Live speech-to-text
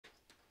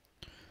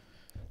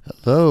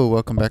Hello,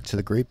 welcome back to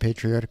the Great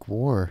Patriotic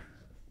War.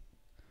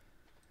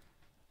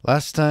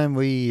 Last time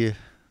we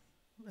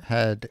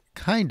had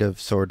kind of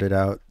sorted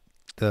out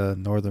the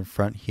northern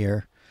front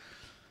here,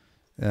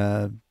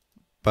 uh,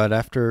 but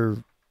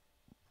after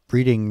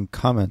reading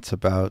comments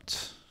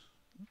about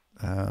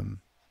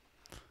um,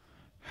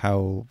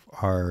 how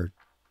our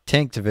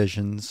tank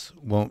divisions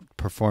won't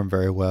perform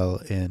very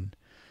well in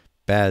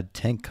bad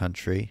tank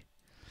country,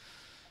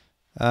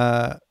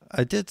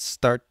 I did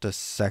start to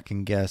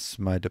second guess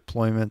my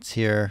deployments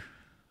here.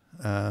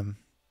 Um,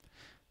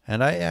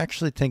 and I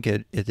actually think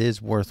it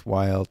is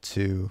worthwhile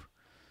to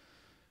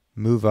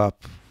move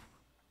up,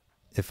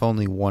 if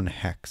only one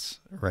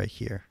hex right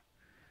here.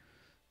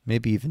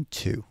 Maybe even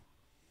two.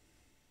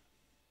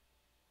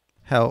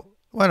 Hell,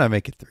 why not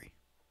make it three?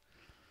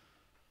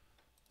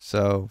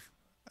 So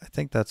I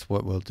think that's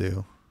what we'll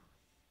do.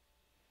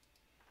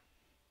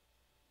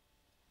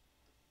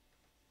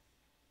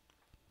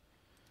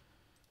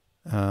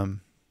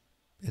 Um,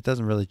 it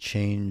doesn't really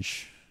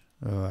change.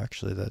 Oh,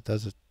 actually, that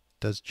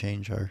does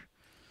change our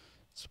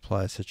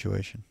supply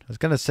situation. I was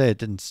gonna say it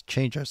didn't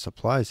change our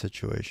supply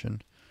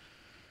situation,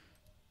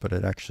 but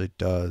it actually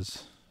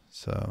does.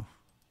 So,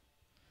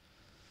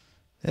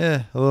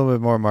 yeah, a little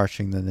bit more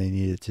marching than they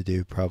needed to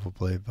do,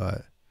 probably,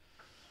 but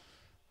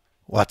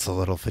what's a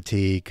little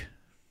fatigue?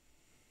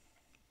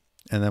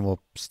 And then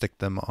we'll stick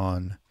them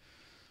on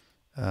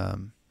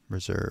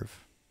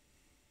reserve.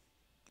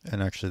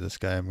 And actually, this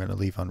guy I'm going to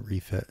leave on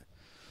refit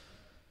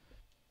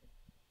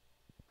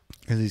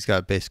because he's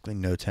got basically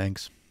no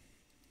tanks.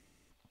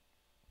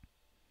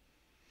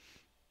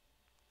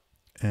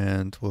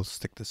 And we'll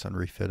stick this on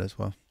refit as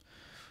well.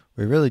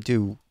 We really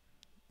do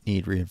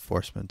need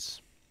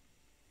reinforcements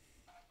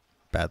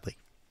badly.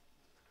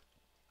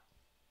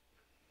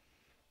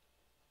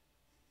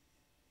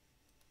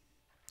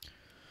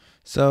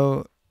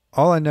 So,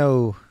 all I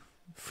know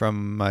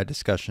from my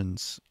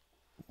discussions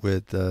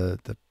with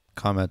the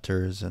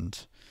commenters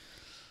and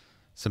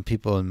some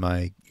people in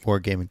my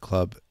wargaming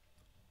club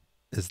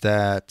is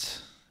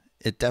that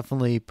it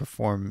definitely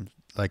performs,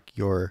 like,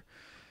 your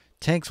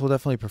tanks will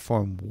definitely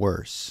perform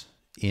worse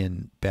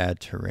in bad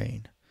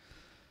terrain.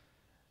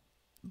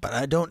 But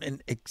I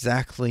don't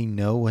exactly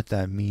know what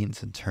that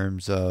means in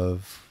terms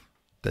of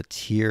the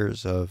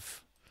tiers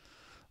of,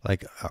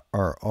 like,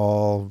 are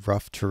all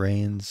rough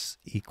terrains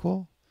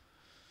equal?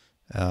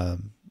 I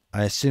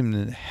assume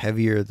the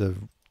heavier the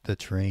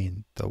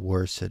terrain, the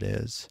worse it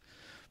is.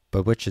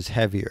 But which is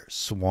heavier,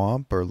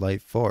 swamp or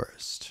light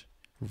forest?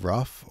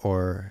 Rough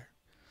or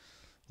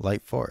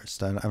light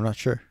forest? I'm not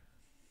sure.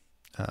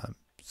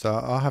 So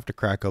I'll have to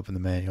crack open the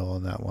manual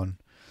on that one.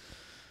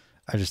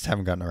 I just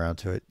haven't gotten around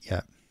to it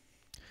yet.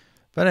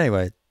 But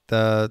anyway,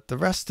 the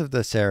rest of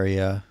this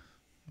area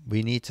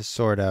we need to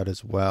sort out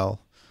as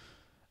well.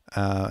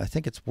 I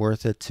think it's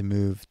worth it to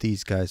move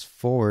these guys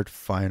forward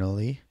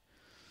finally.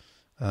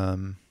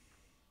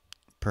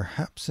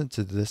 Perhaps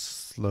into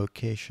this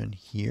location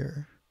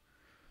here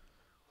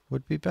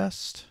would be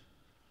best.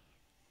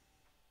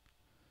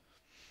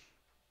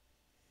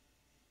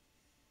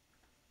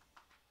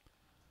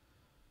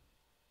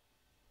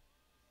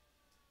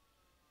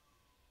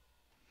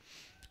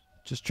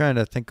 Just trying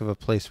to think of a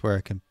place where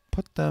I can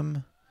put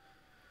them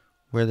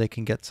where they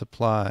can get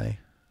supply.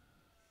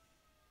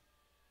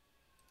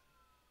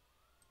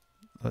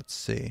 Let's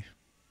see.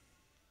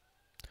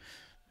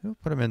 We'll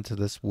put them into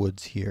this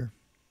woods here.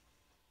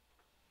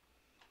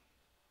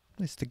 At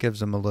least it gives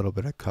them a little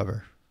bit of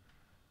cover.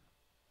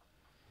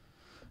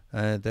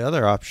 The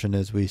other option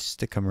is we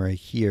stick them right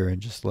here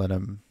and just let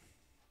them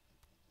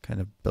kind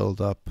of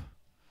build up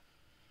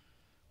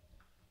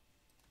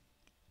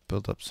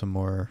some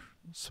more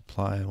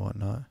supply and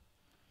whatnot.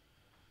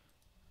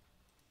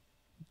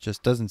 It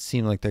just doesn't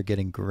seem like they're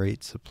getting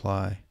great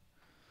supply.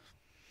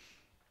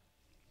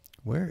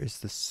 Where is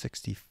the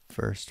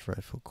 61st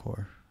Rifle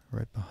Corps?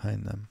 Right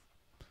behind them.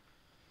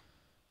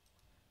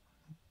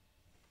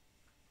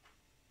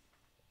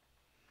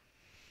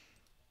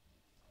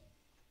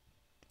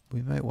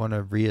 We might want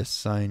to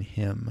reassign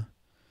him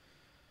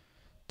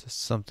to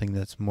something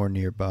that's more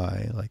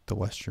nearby, like the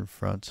Western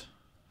Front.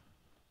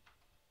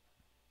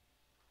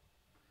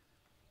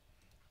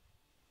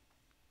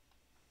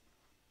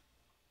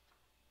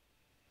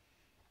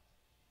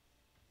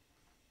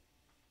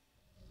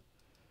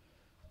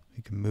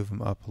 We can move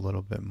him up a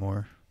little bit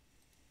more.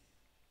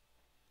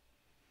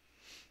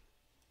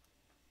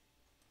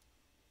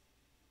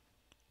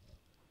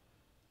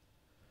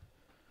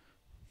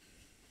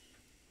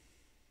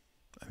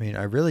 I mean,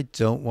 I really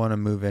don't want to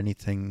move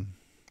anything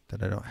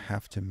that I don't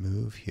have to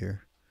move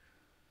here.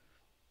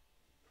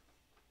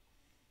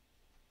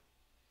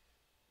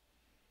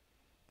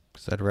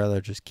 Because I'd rather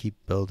just keep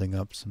building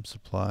up some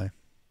supply.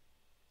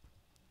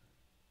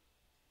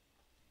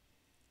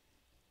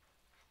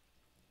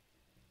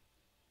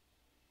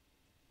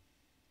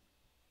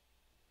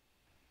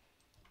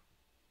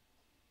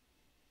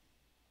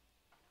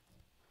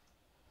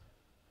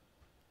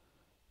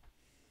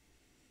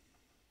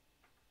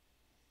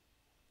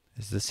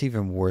 Is this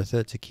even worth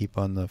it to keep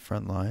on the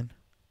front line?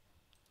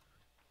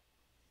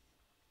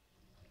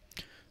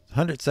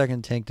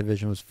 102nd Tank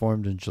Division was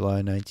formed in July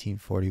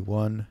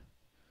 1941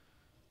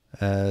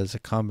 as a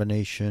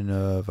combination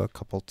of a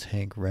couple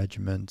tank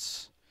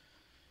regiments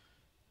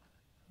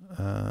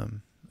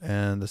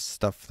and the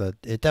stuff that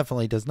it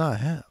definitely does not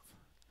have.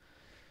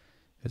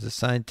 It was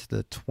assigned to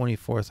the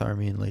 24th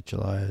Army in late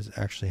July. It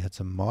actually had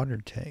some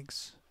modern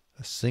tanks,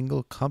 a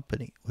single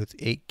company with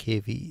 8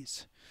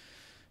 KVs,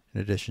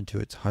 in addition to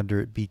its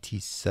 100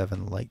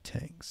 BT-7 light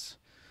tanks.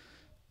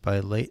 By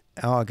late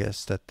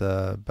August at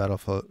the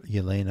Battlefield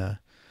Yelena,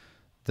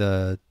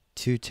 the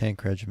 2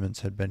 tank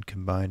regiments had been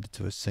combined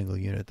into a single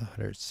unit, the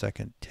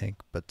 102nd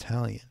Tank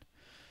Battalion.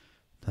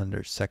 The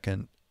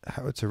 102nd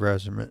Howitzer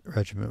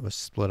Regiment was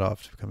split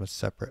off to become a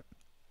separate.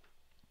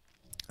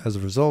 As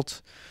a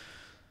result,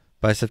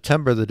 by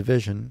September, the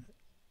division,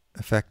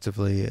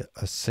 effectively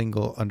a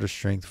single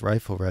understrength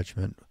rifle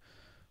regiment,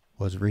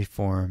 was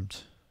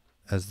reformed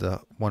as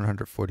the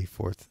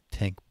 144th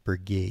Tank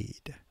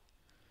Brigade.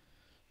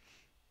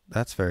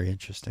 That's very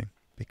interesting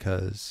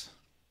because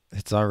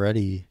it's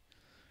already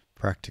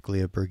practically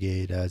a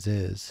brigade as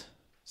is.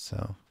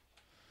 So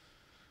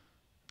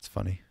it's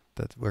funny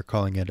that we're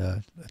calling it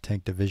a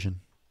tank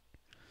division.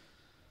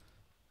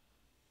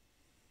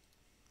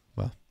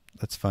 Well,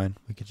 that's fine.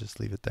 We could just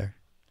leave it there.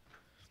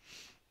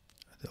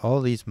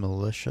 All these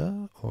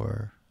militia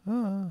or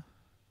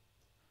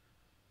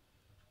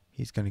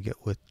he's going to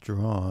get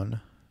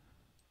withdrawn.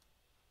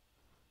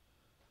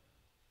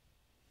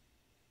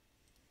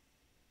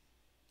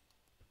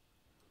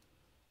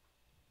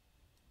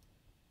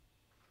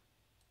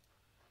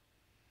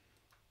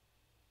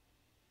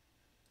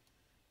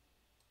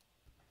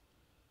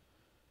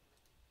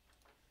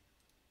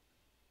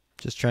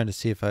 Just trying to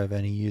see if I have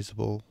any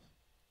usable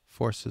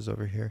forces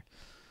over here.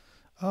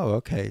 Oh,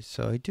 okay.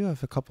 So I do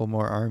have a couple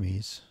more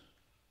armies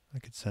I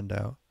could send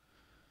out.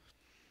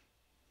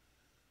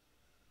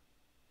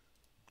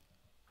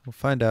 We'll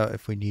find out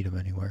if we need them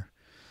anywhere.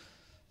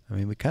 I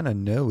mean, we kind of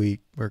know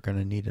we're going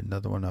to need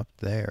another one up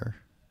there,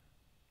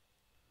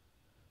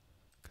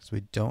 because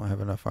we don't have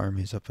enough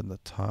armies up in the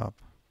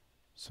top.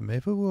 So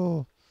maybe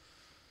we'll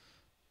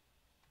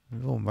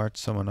march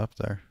someone up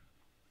there.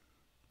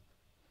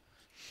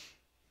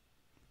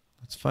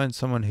 Let's find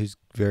someone who's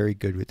very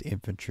good with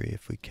infantry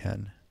if we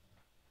can.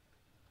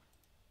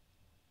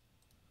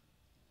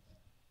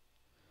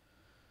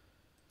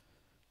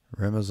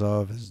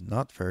 Remazov is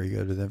not very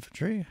good with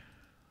infantry.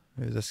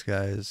 Maybe this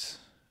guy is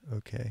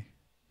okay.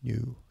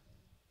 New.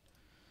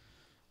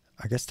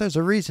 I guess there's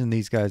a reason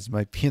these guys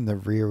might be in the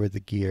rear with the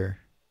gear.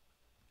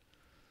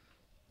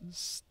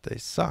 They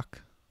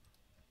suck.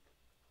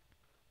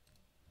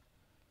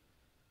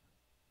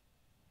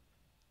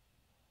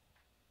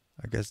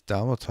 I guess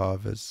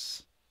Dalmatov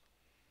is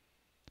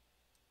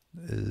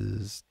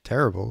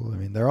terrible. I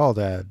mean, they're all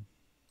dead.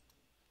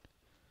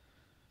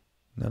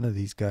 None of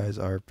these guys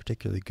are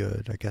particularly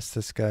good. I guess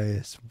this guy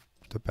is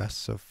the best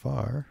so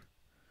far.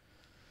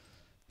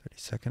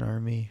 32nd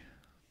Army.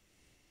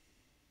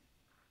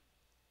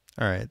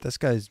 Alright, this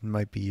guy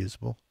might be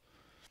usable.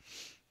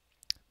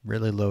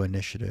 Really low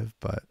initiative,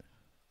 but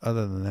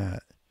other than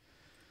that,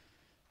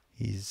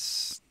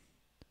 he's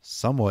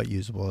somewhat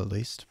usable at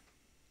least.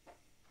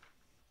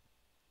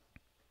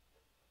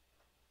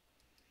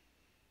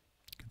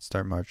 Can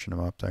start marching him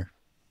up there.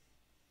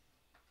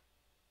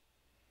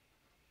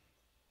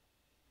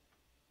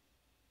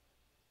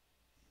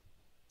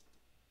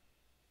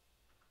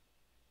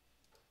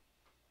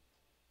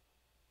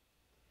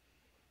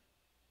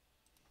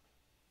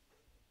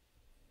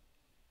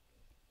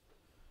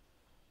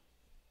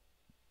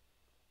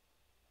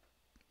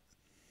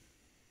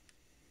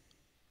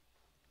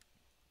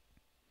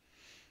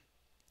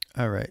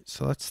 Alright,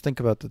 so let's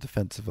think about the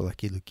defense of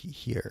Aleki Luki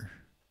here.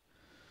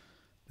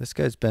 This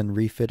guy's been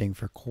refitting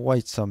for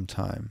quite some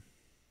time,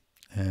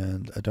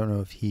 and I don't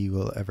know if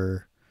he'll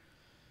ever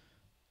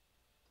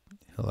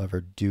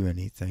do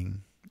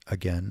anything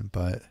again,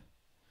 but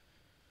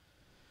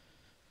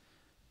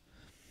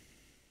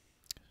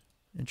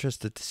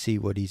interested to see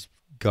what he's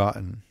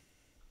gotten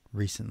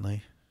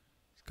recently.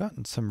 He's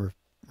gotten some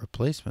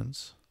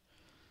replacements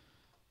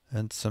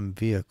and some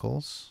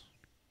vehicles.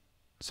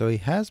 So he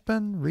has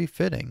been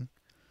refitting.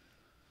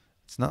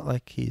 It's not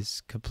like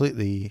he's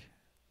completely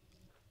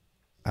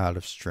out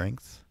of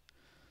strength.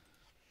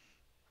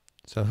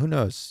 So who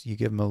knows? You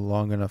give him a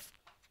long enough,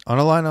 on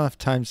a long enough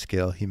time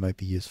scale, he might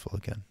be useful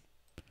again.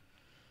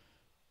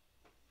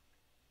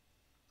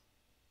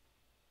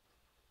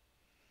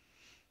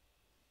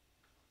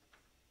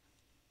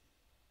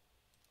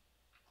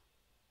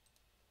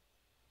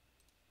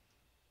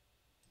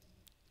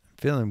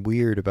 Feeling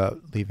weird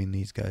about leaving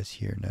these guys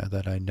here now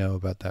that I know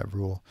about that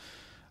rule.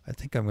 I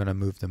think I'm going to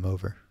move them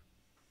over.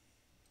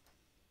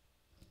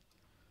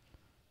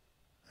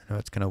 I know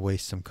it's going to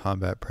waste some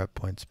combat prep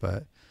points,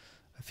 but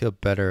I feel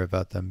better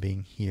about them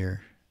being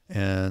here.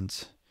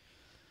 And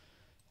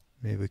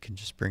maybe we can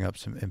just bring up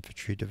some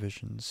infantry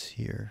divisions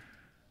here.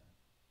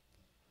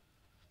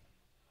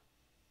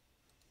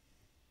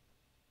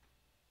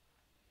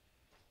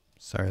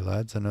 Sorry,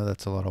 lads. I know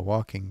that's a lot of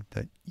walking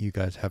that you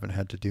guys haven't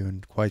had to do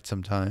in quite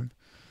some time.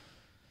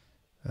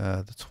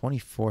 The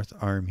 24th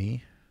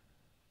Army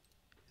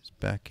is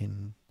back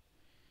in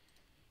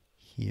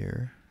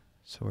here,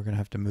 so we're going to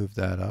have to move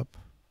that up.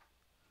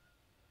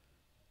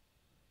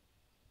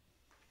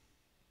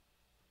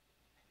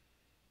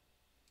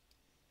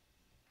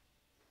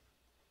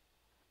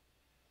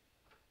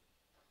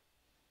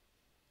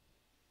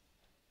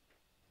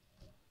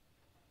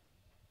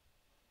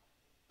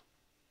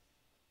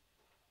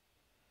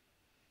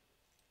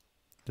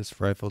 This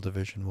rifle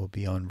division will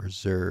be on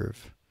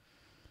reserve.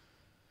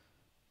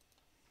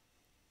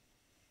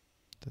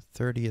 The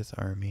 30th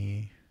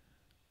Army.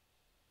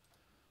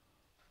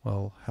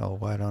 Well, hell,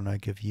 why don't I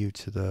give you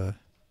to the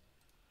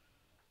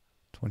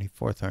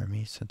 24th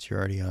Army since you're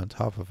already on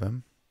top of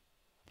him?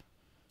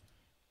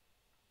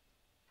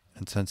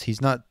 And since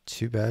he's not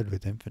too bad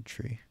with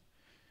infantry,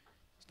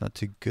 he's not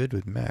too good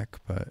with mech,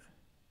 but...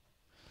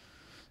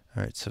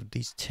 Alright, so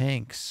these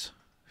tanks,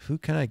 who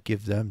can I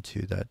give them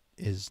to that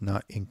is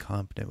not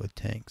incompetent with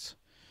tanks?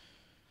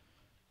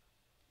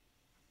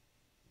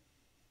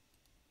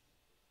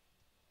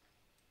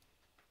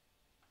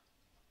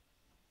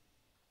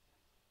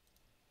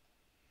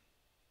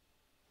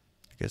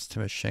 I guess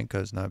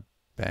Timoshenko is not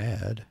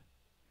bad.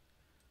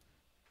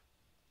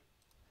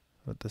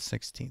 But the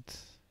 16th?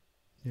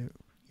 No,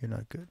 you're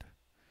not good.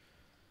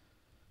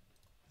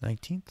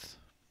 19th?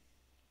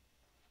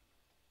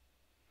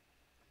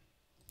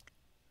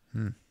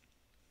 Oh,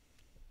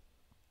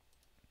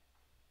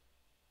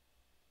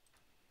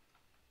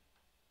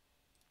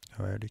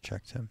 I already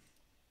checked him.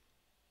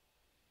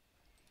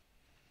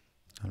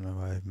 I don't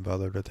know why I even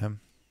bothered with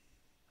him.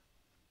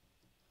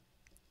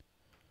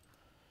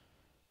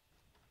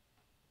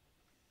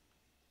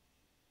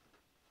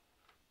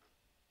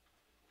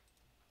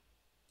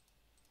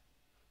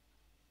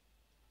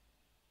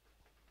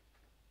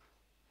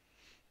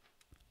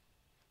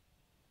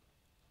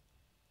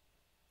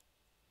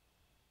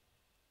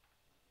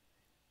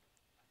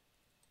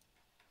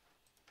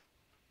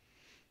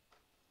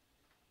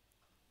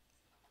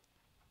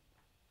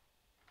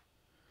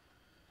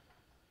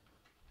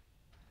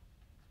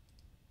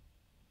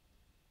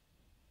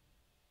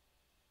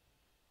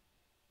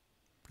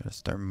 Gotta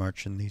start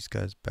marching these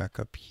guys back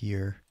up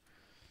here.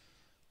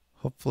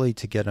 Hopefully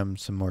to get them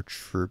some more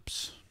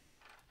troops.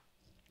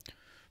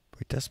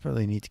 We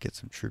desperately need to get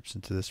some troops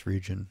into this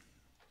region.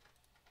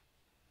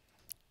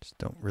 Just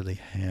don't really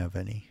have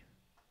any.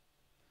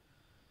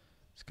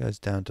 This guy's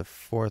down to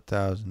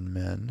 4,000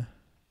 men.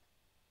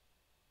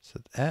 So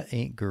that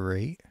ain't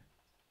great.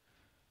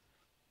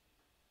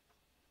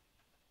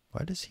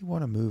 Why does he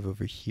want to move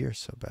over here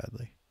so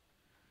badly?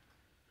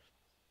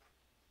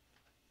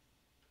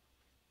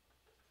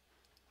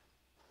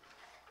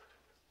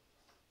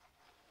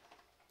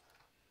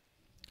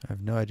 I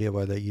have no idea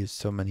why they use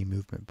so many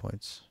movement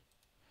points.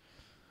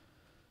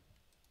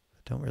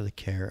 I don't really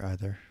care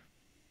either.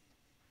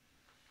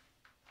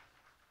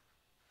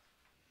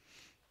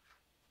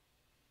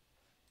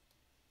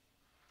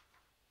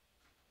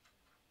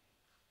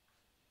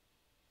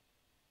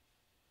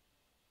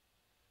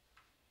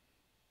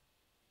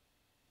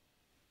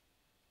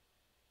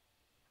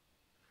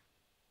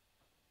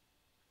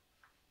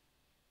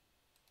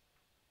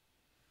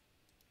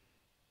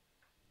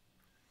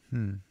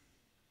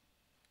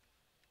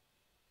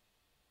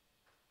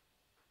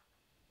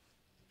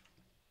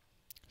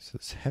 So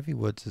this heavy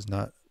woods is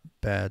not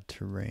bad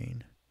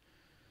terrain.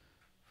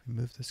 If we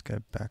move this guy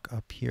back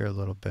up here a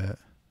little bit.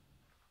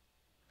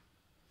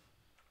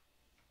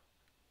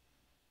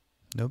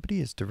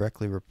 Nobody is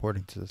directly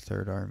reporting to the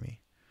 3rd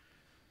Army.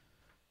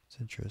 It's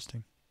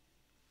interesting.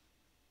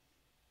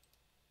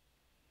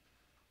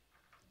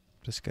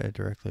 This guy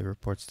directly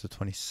reports to the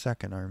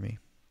 22nd Army.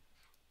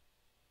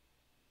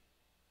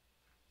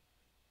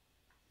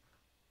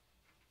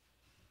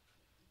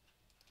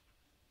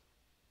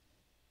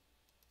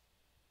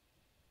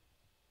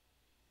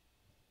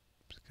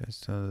 This guy's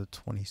to the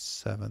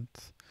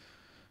 27th.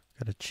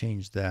 Gotta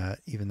change that,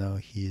 even though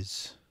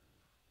he's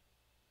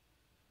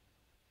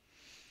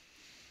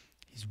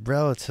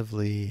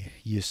relatively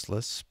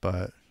useless,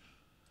 but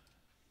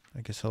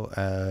I guess he'll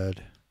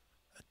add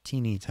a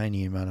teeny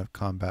tiny amount of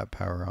combat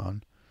power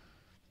on.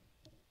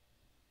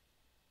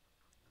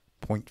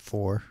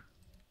 0.4.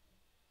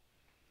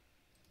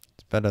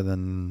 It's better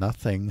than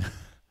nothing.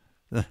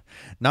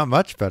 Not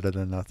much better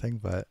than nothing,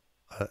 but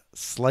a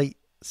slight,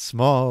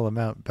 small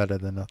amount better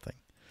than nothing.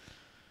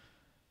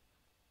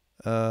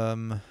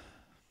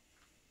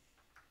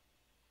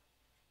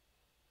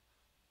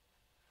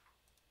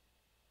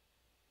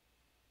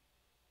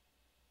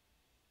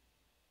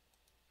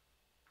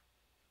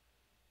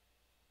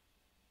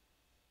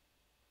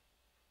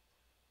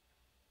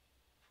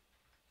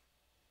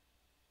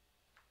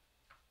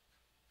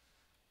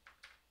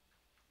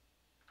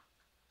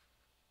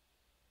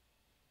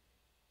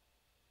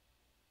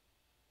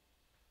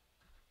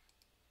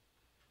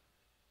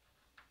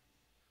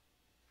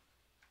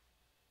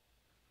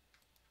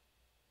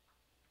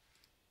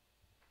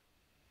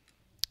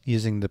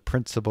 Using the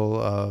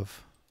principle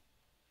of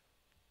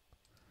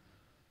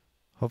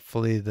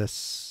hopefully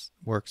this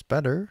works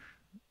better.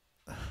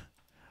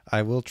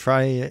 I will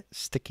try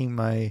sticking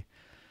my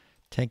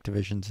tank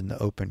divisions in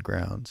the open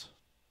grounds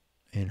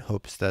in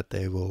hopes that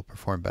they will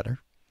perform better.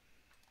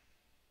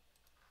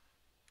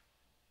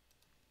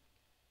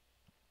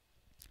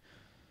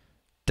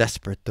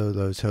 Desperate though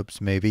those hopes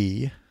may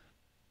be.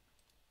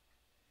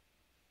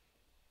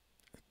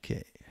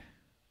 Okay.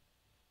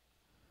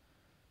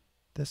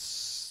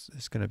 This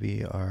is going to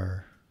be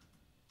our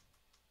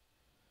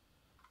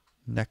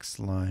next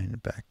line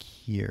back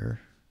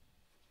here.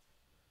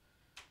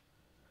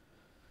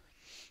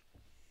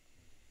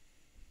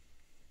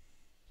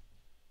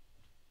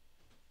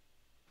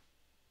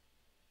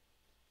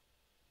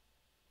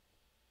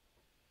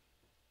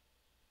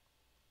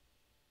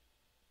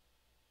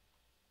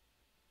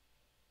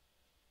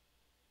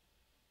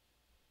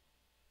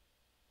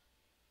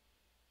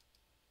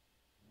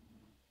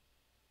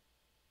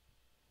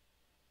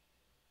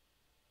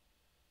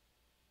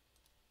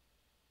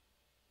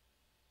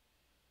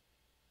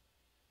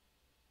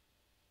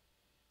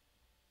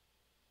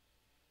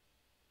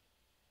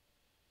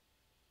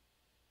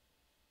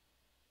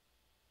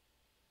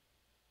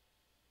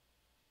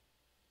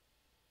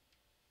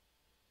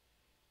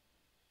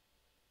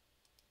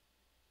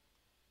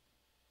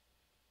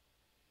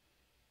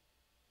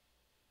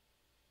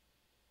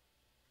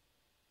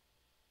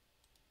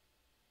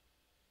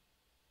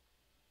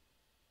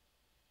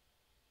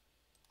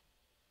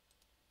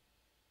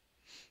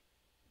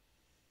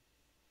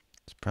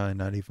 It's probably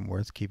not even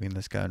worth keeping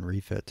this guy in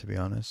refit, to be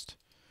honest.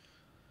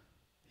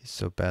 He's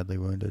so badly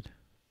wounded.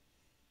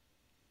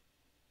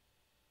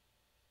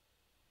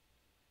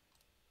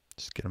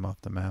 Just get him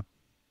off the map.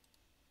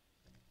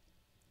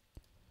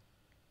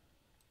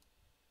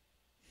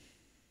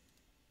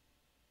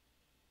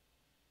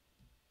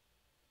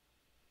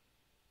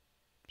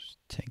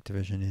 Tank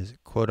division is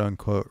quote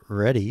unquote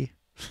ready.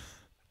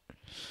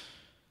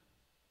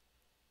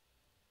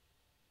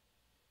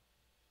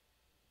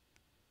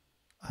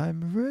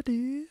 I'm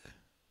ready.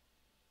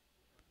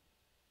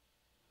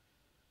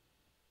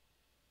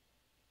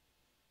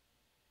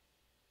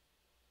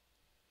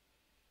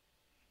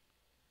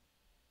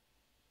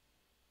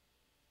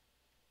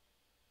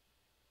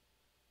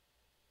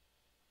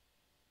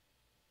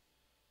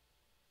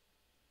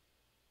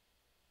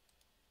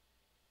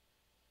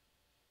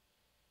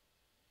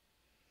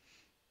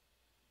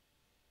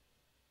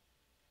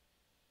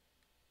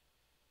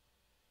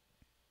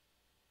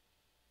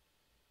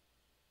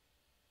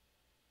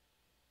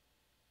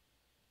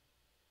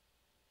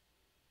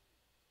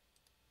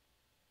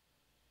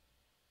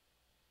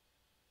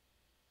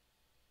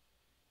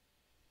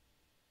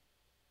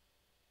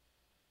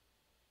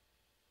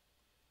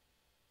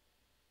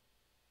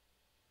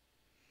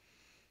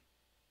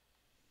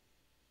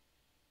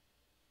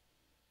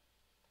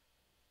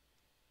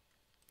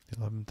 The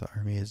 11th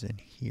Army is in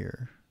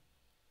here.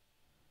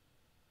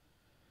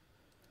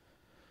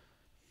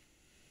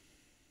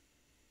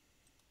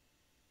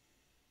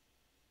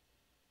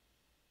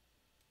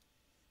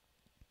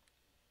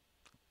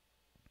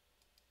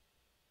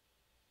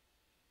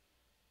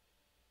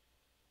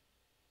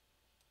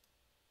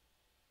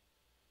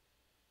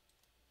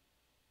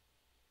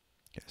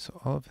 Okay,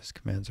 so all of his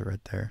commands are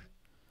right there.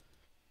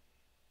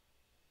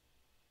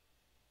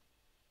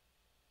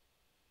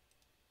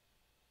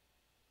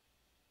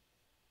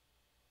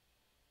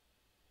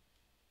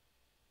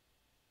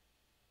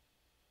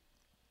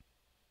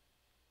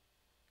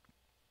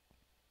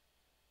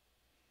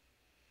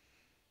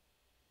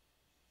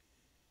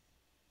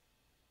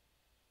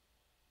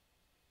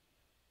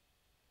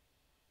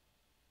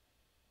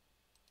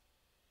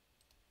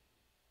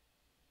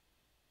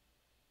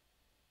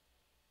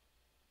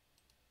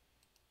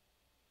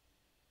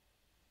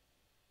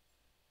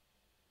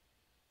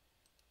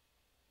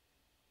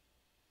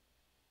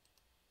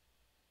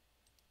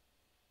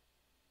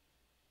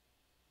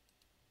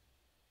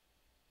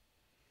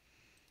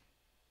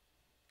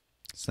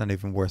 It's not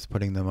even worth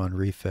putting them on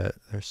refit.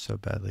 They're so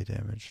badly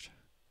damaged.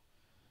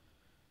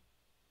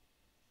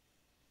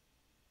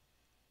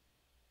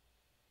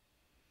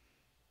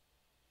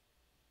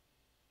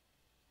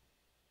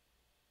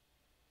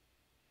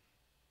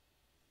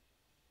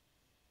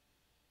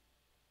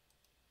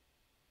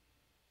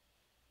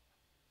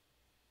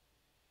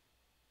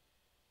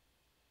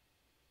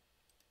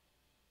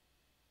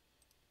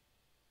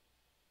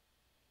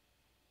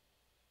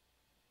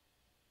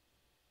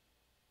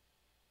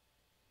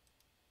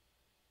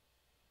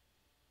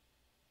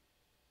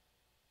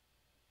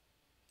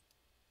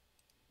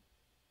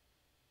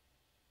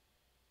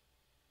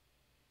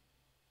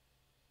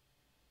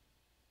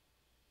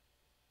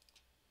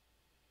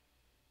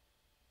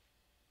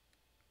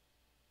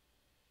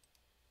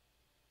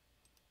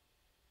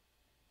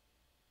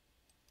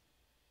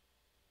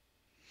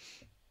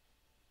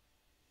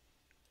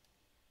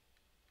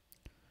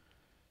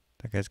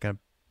 That guy's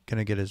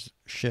gonna get his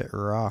shit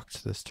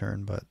rocked this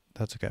turn, but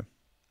that's okay.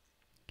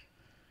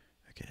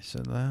 Okay,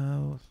 so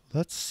now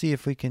let's see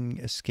if we can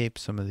escape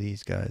some of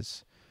these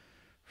guys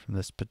from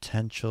this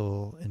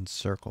potential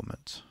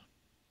encirclement.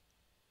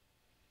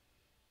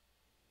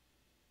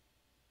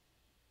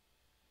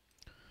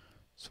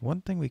 So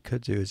one thing we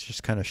could do is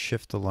just kind of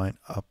shift the line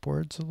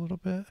upwards a little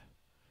bit.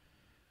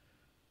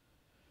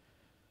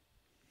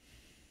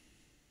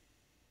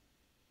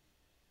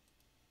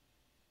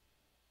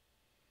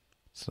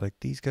 So like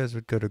these guys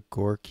would go to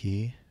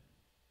Gorky,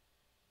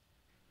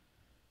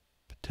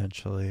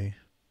 potentially.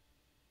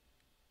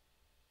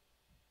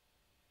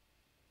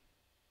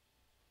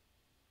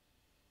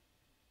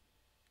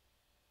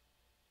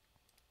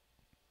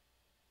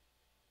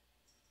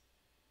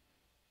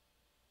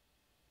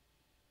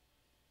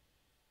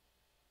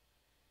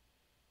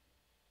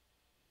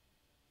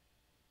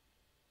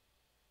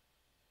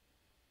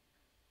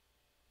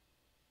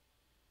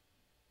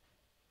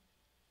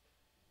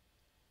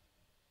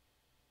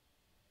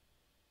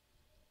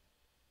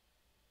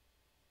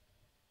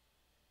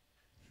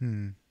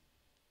 Hmm.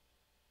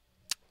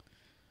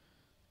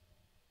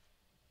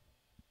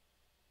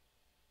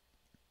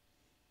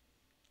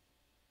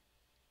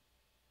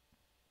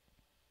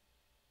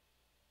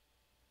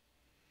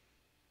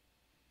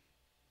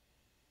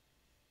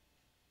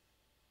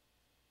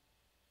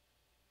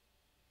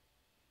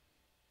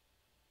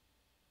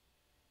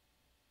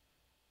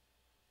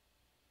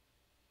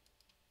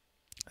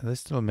 At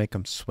least it'll make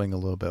them swing a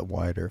little bit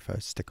wider if I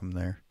stick them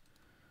there.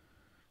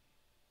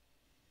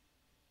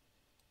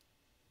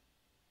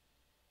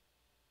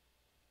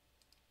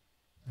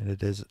 And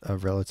it is a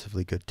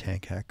relatively good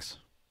tank hex.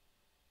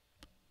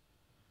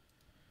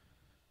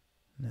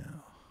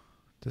 Now,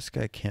 this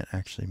guy can't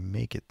actually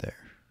make it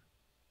there.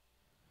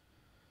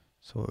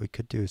 So what we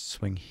could do is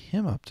swing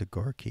him up to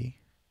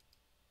Gorky.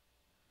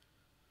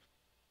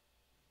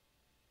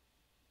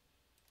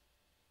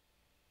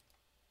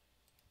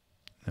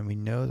 And we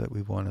know that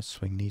we want to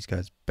swing these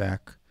guys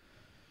back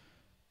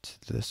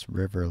to this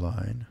river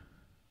line.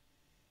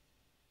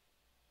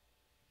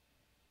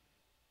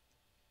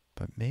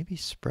 But maybe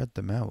spread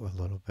them out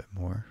a little bit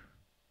more.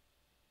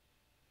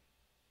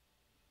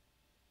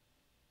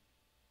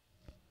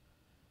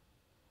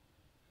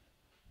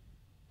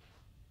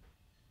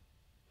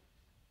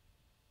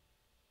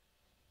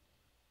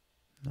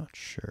 Not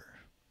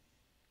sure.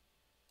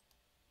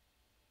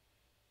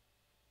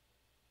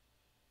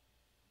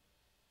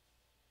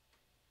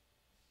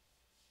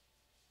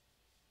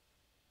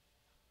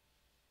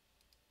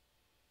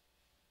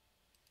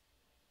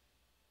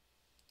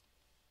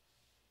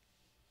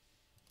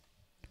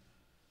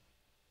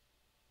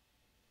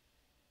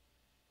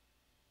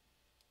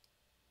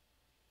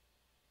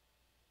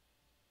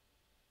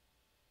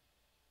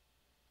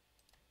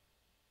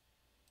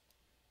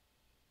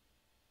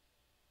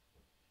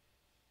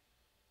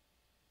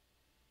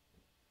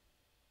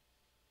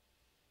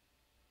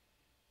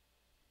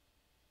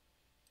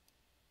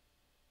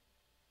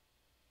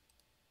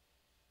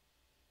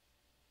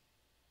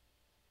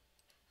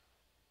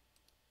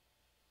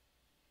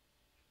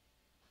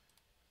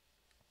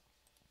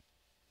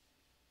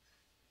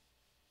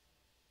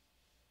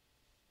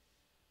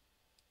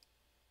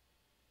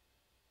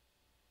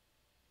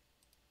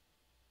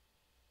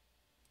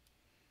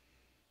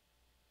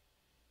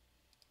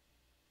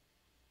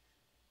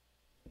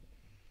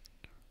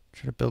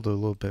 Try to build a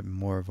little bit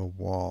more of a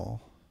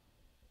wall.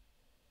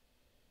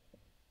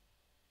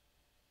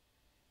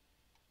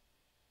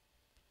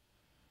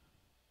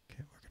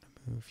 Okay, we're going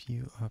to move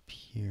you up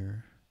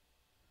here.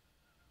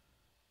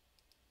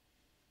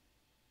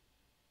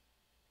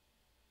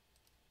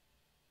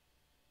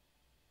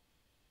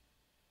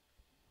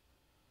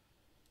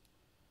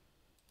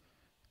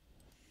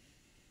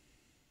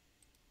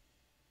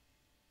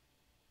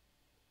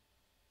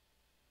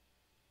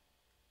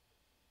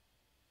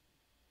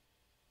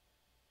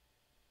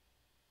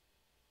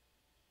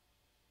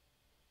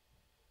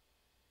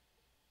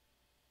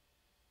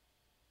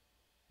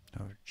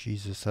 Oh,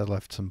 Jesus, I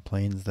left some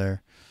planes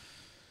there.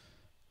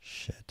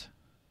 Shit.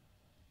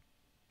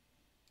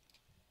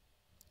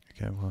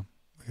 Okay, well,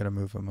 we gotta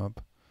move them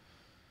up.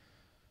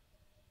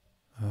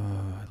 Oh,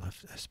 I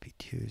left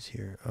SP2s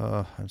here.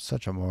 Oh, I'm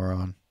such a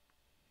moron.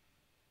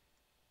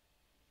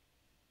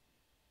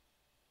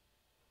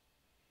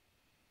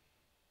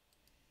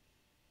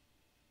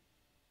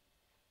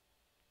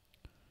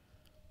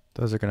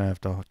 Those are gonna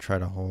have to try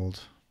to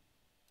hold.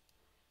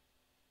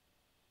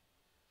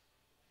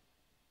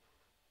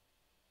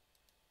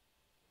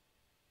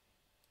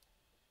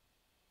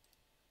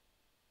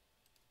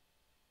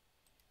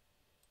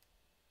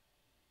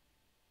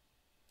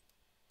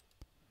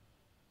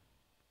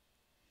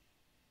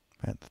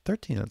 Man, the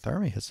 13th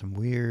Army has some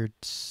weird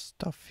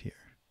stuff here.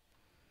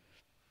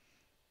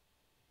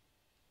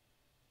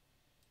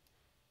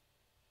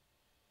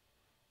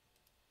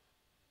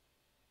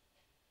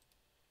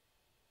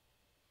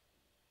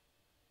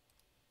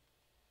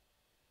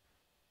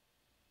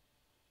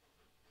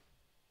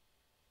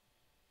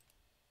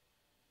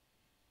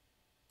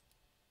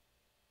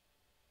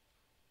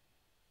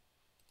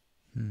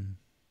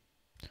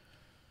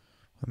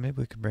 Well,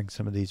 maybe we could bring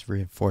some of these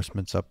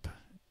reinforcements up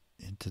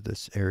into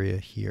this area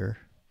here.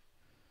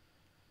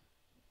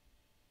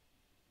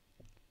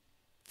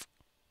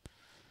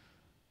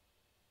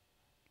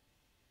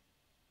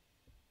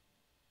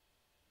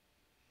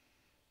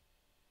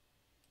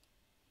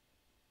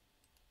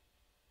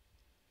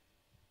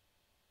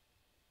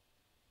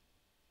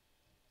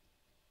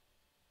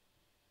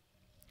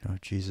 Oh,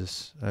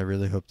 Jesus. I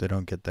really hope they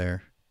don't get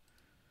there.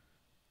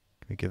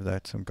 Can we give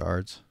that some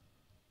guards?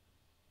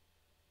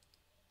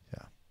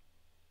 Yeah.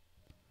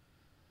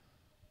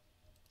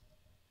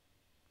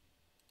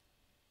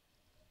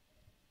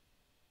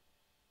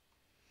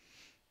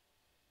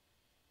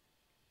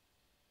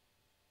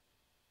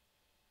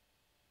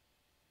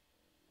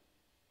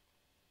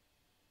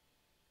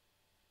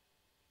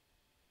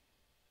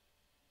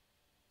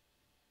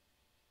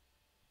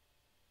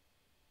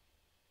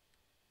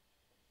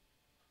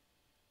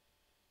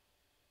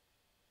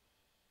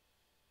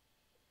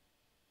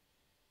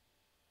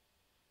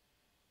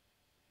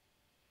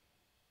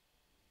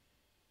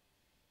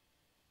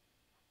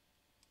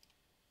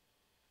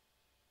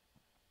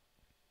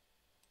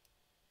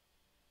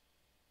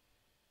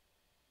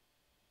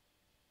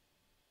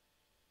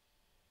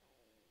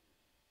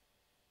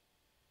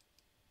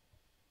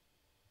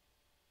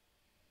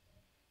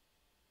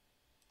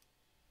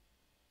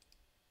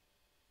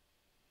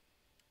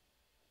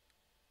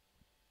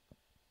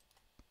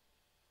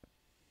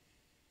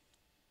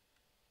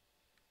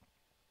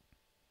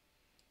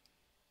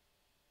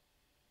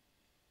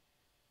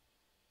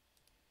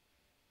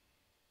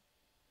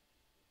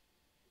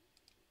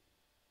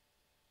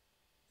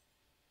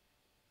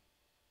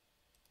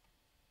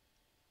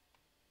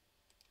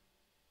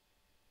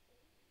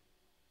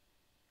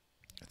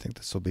 I think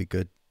this will be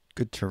good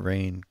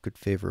terrain, good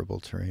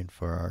favorable terrain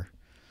for our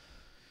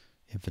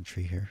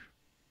infantry here.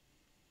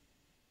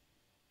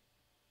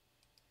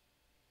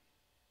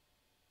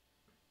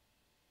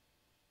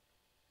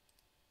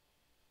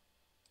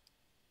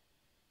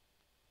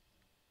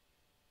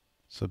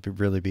 So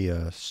it'd really be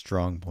a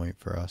strong point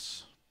for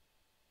us.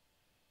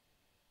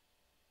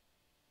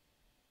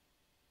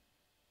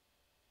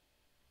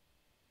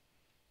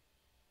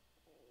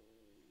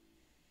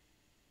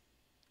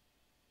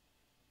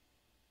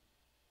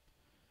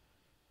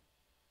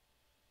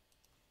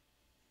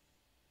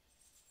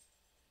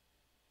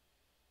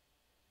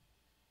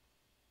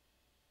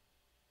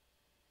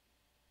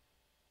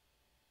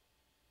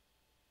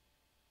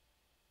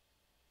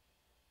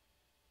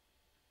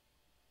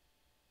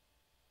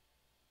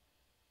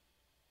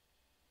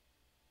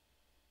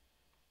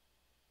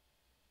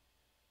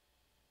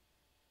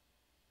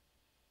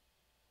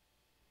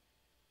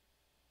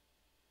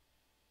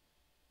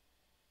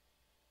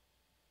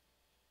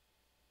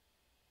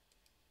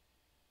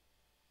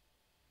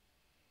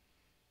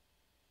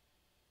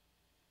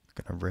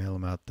 Gonna rail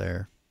them out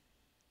there.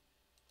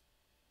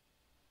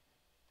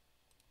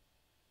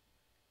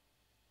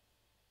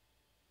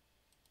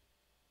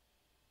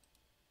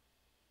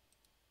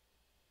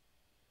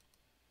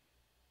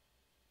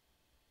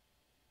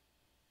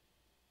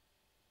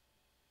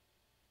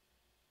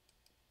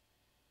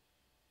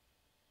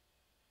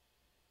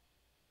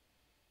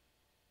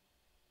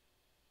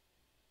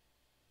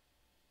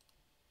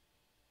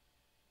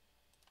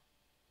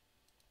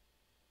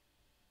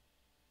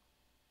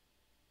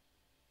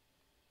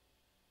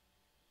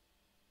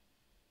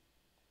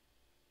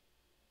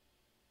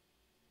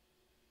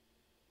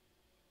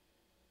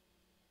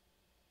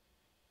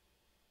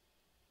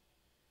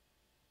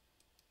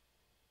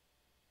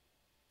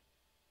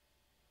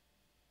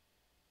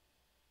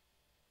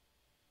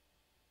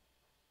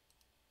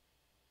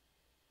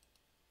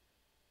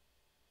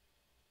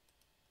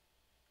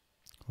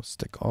 We'll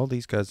stick all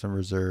these guys in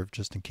reserve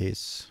just in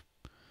case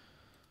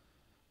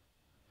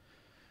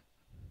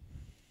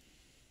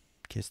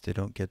they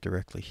don't get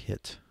directly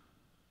hit.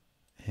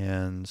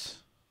 And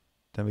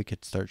then we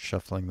could start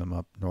shuffling them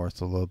up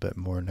north a little bit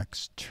more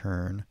next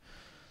turn.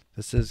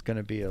 This is going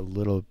to be a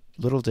little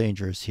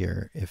dangerous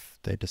here if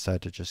they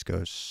decide to just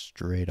go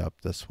straight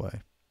up this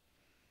way.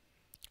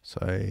 So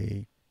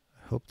I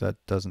hope that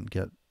doesn't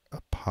get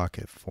a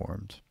pocket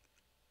formed.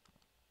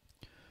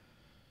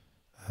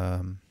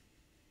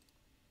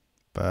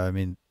 But I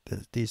mean,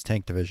 these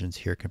tank divisions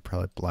here can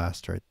probably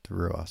blast right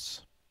through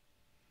us,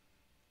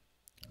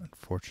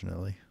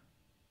 unfortunately.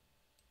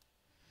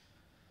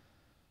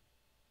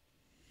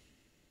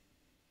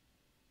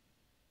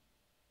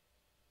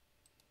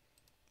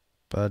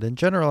 But in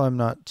general, I'm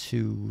not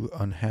too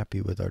unhappy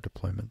with our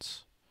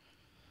deployments.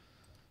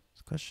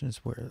 The question is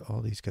where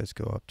all these guys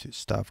go up to.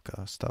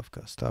 Stavka,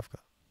 Stavka, Stavka.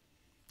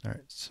 All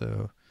right,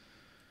 so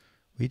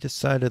we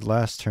decided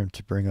last turn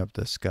to bring up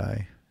this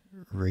guy,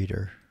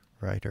 Ryder.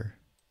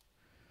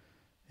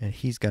 And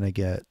he's going to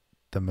get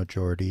the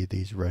majority of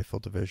these rifle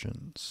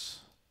divisions.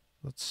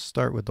 Let's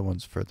start with the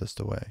ones furthest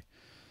away.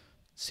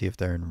 See if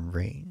they're in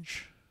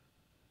range.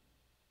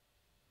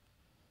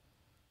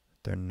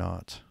 They're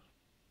not.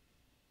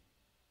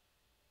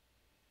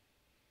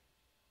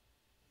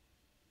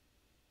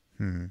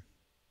 All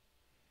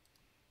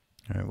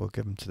right, we'll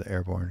give them to the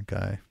airborne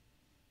guy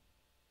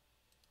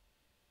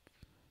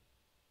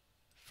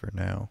for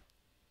now.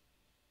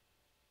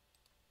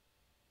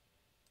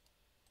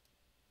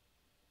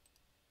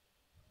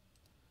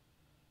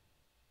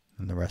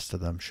 And the rest of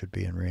them should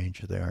be in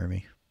range of the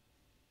army.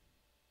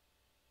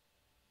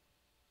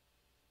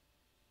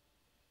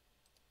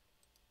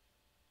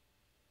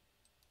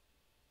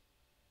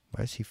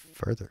 Why is he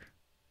further?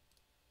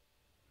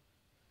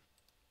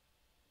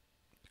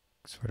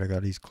 Swear to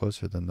God, he's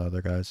closer than the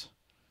other guys.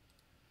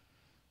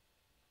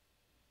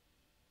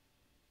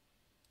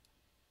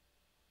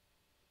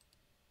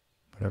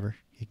 Whatever.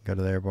 He can go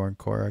to the airborne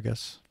corps, I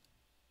guess.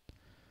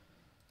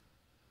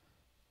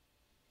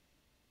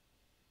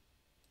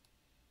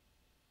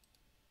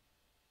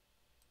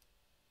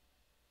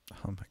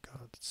 Oh my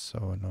God, it's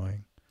so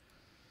annoying.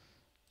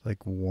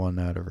 Like 1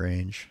 out of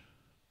range.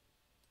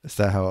 Is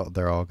that how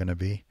they're all going to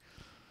be?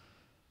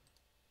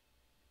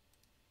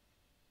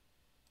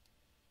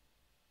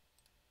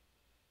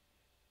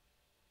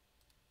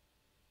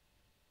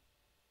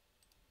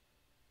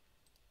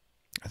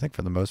 I think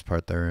for the most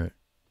part they're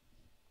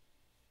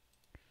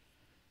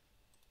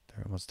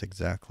almost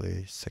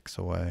exactly 6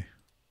 away.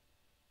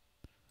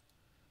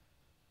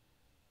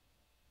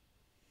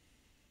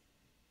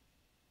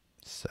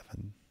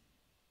 7.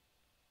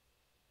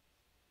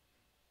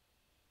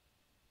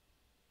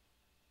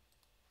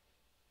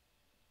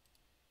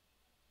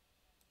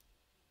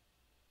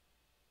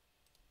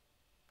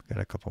 Got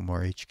a couple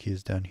more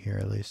HQs down here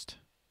at least.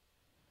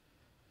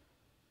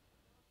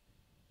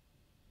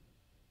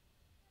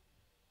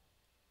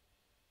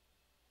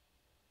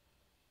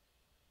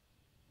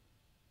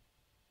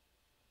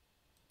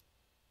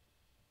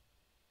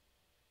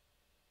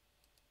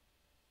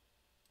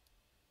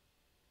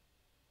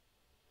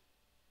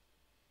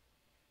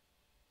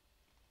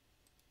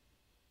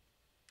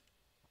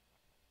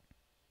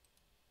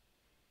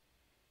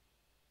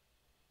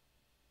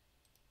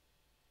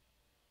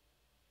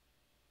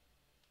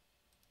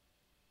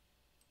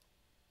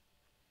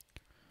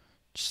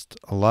 Just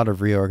a lot of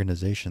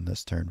reorganization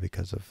this turn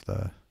because of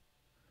the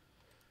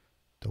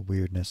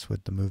weirdness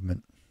with the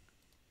movement.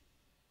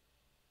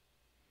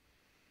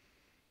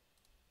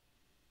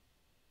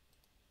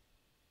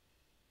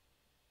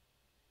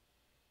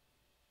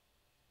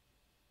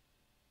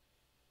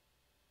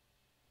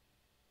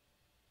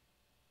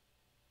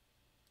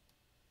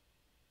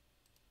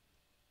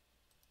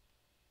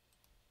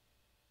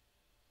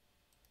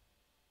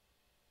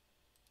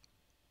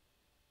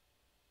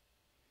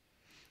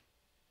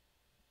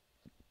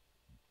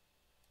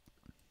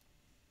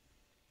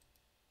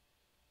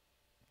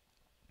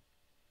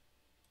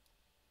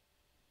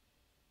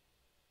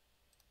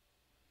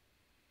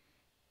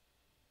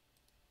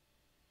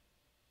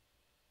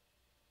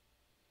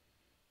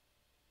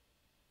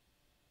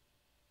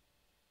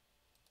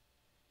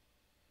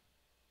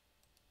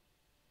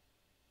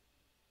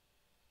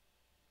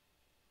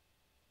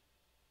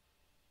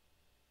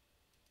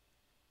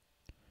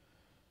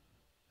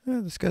 Yeah,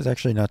 this guy's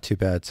actually not too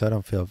bad, so I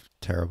don't feel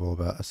terrible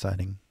about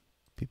assigning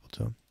people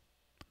to him.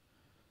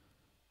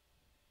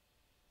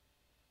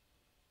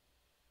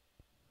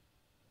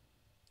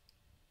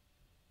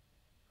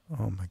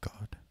 Oh my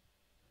God.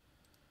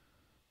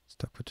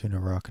 Stuck between a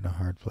rock and a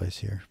hard place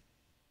here.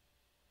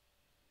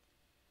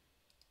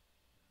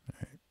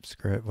 Alright,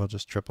 screw it, we'll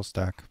just triple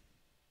stack.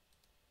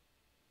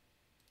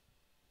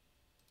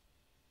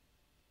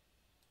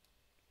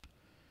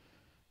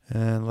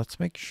 And let's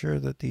make sure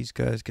that these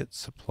guys get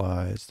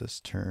supplies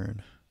this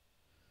turn.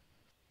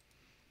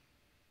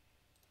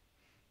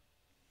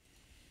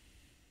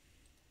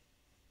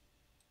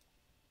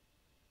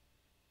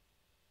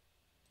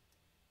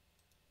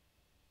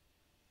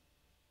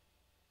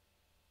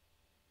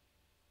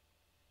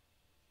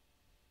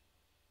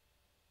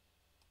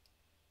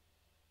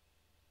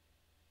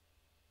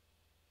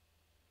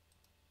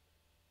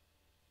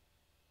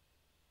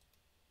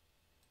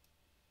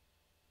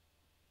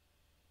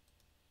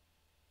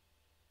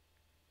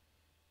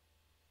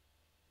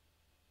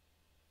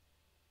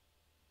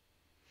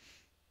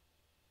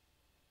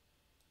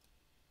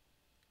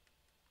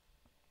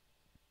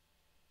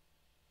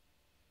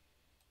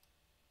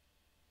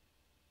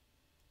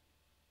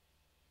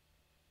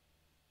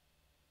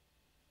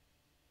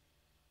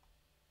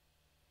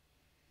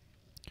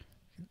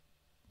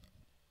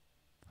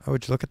 Oh,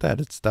 would you look at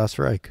that? It's Das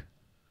Reich.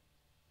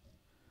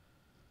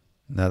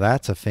 Now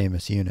that's a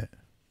famous unit.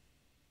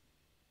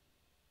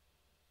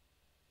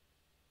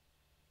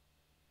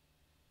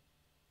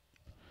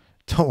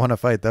 Don't want to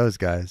fight those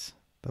guys.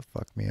 They'll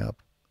fuck me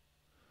up.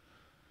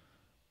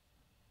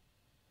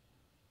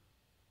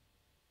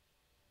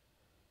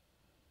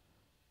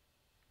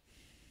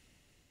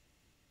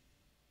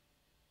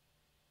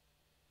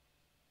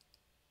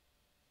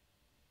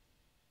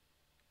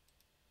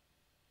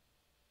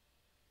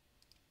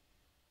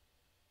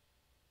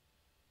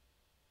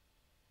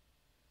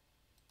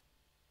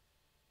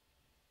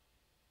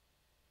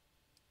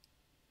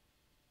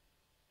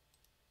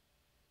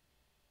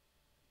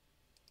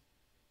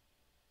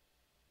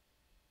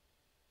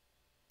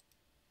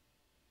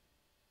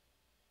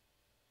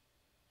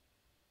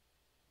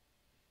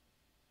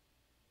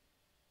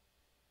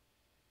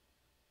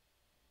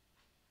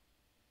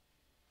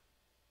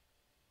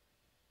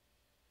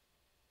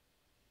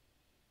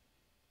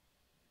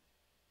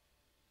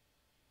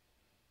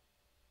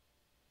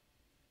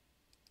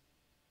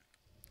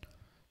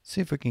 See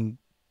if we can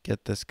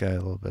get this guy a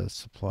little bit of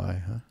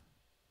supply, huh?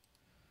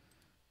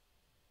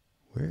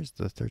 Where's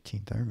the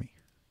 13th Army?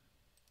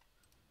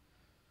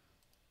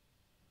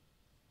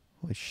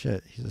 Holy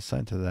shit, he's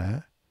assigned to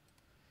that.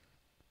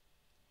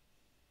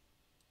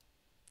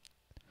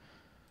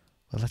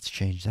 Well, let's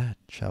change that,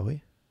 shall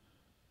we?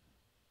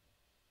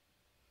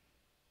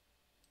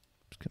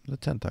 Let's give him the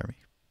 10th Army.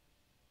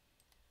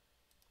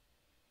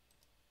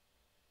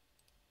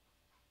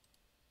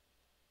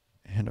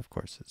 And of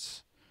course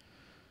it's,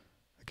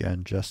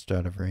 again, just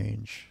out of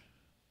range.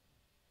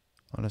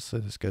 Honestly,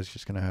 this guy's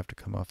just going to have to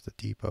come off the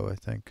depot, I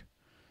think.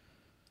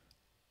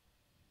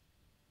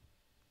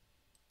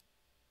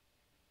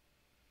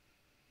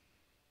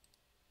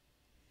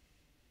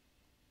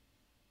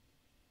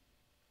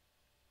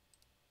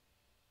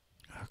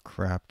 Oh,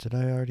 crap. Did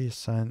I already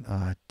assign?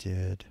 Ah, I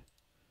did.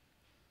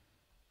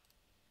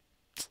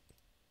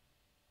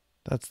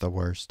 That's the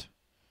worst.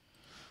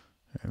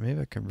 All right,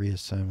 maybe I can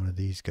reassign one of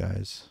these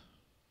guys.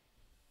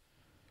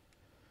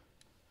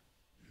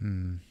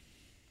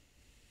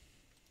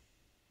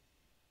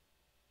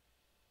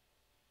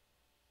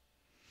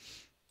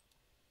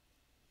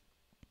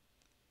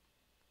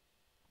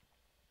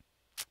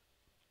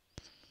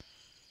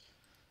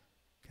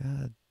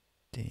 God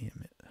damn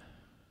it.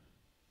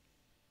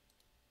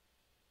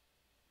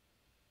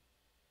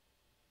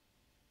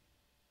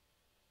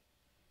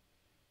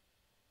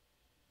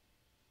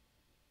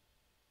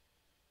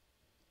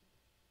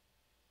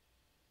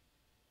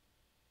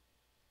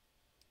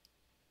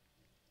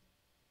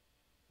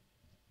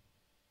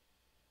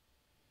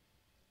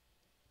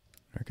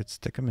 I could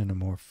stick them in a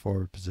more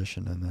forward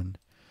position and then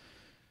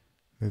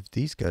move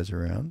these guys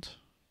around.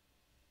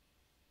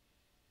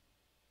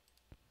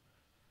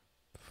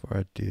 Before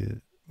I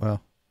do,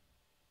 well,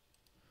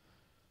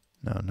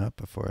 no, not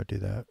before I do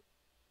that,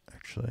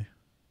 actually.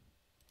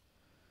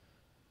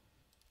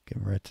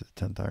 Give them right to the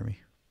 10th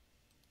Army.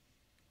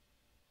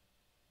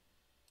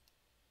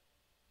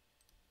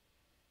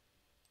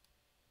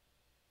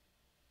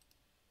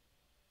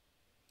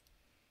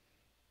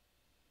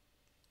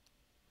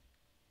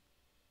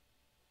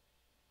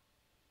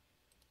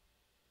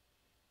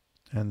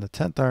 And the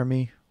 10th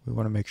Army, we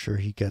want to make sure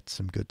he gets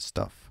some good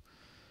stuff.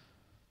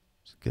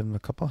 So give him a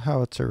couple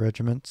howitzer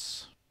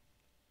regiments.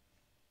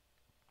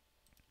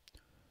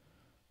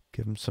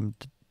 Give him some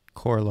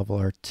corps level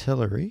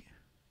artillery.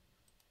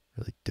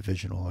 Really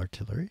divisional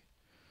artillery.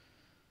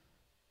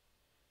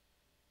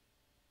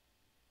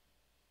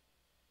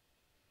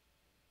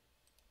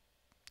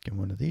 Give him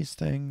one of these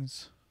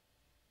things.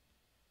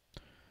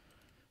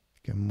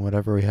 Give him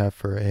whatever we have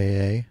for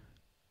AA.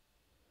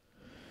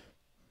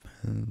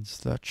 And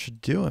that should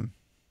do him.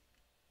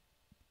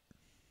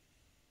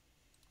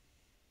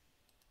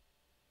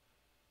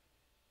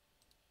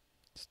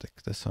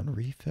 Stick this on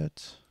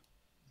refit.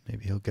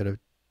 Maybe he'll get a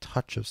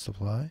touch of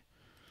supply.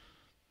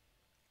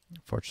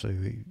 Unfortunately,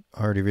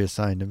 we already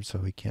reassigned him, so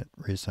we can't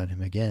reassign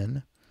him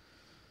again.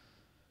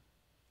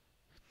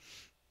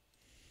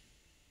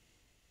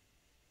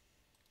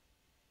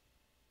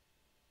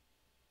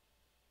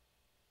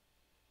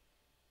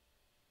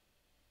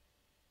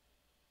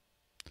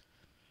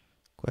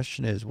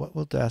 Question is, what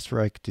will Das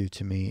Reich do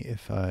to me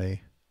if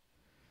I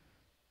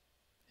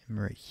am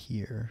right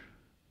here?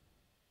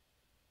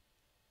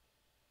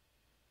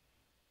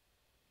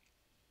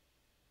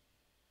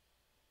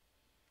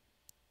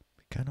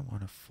 We kind of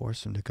want to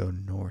force him to go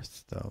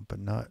north, though, but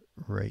not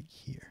right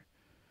here.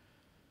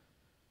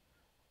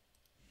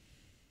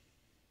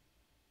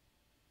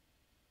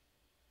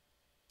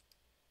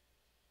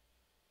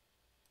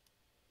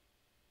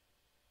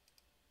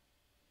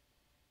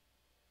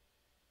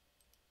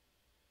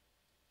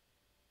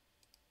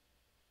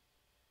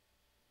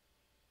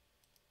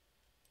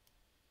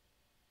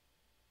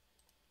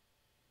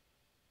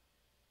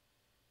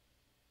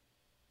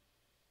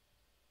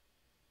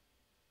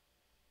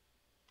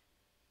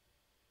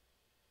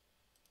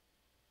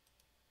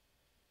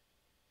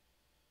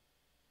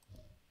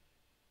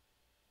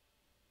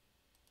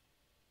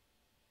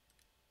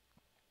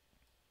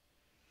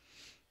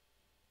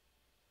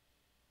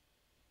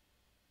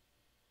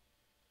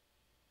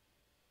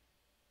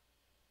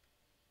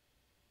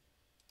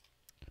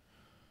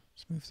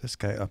 Let's move this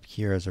guy up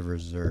here as a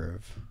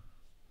reserve.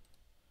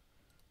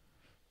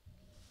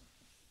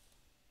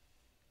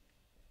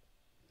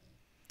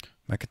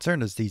 My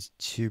concern is these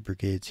two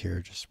brigades here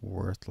are just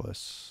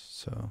worthless,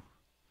 so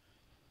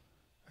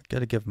I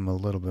gotta give them a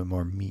little bit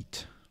more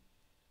meat.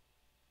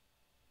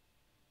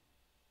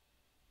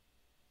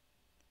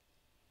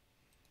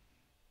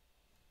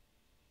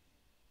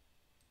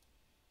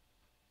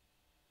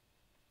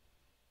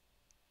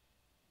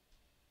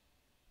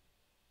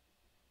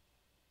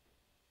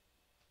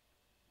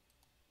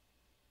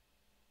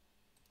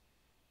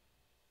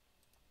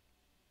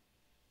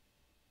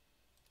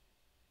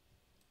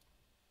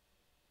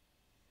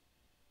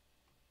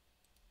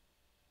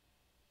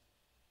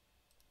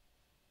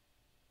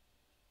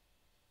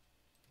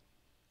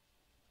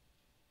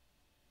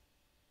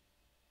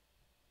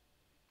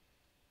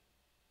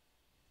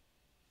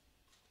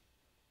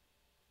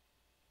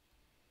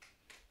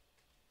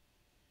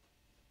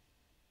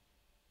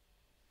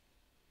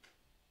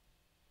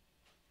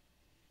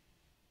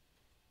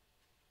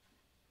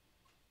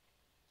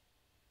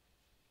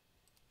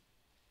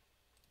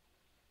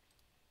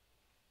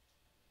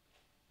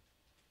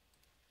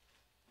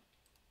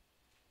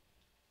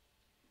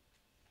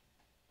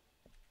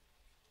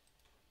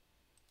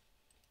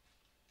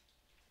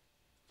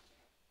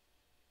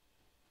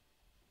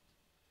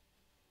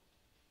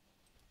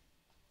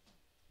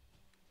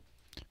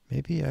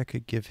 Maybe I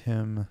could give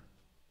him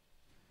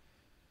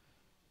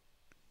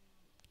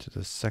to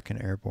the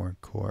 2nd Airborne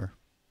Corps.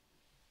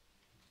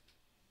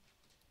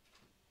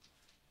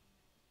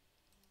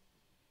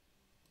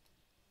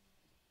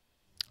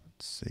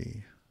 Let's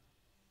see.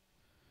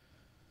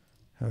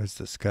 How is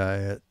this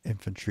guy at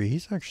infantry?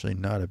 He's actually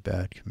not a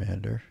bad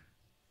commander.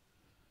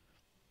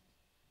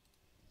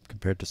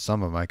 Compared to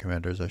some of my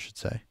commanders, I should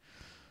say.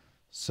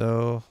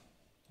 So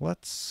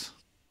let's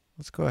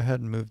go ahead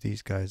and move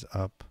these guys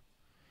up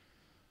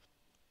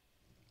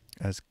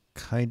as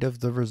kind of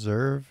the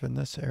reserve in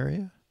this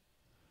area.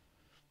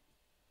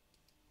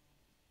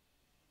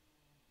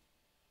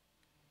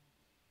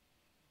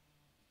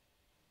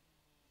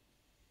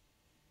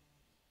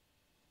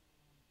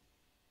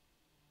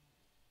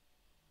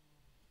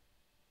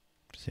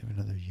 Does he have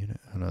another unit?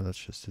 Oh no, that's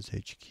just his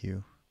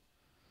HQ.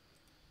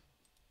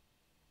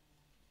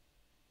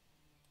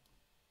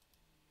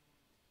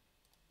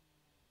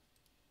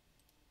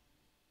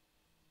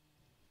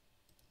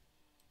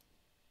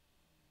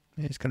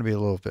 He's going to be a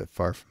little bit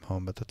far from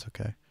home, but that's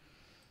okay.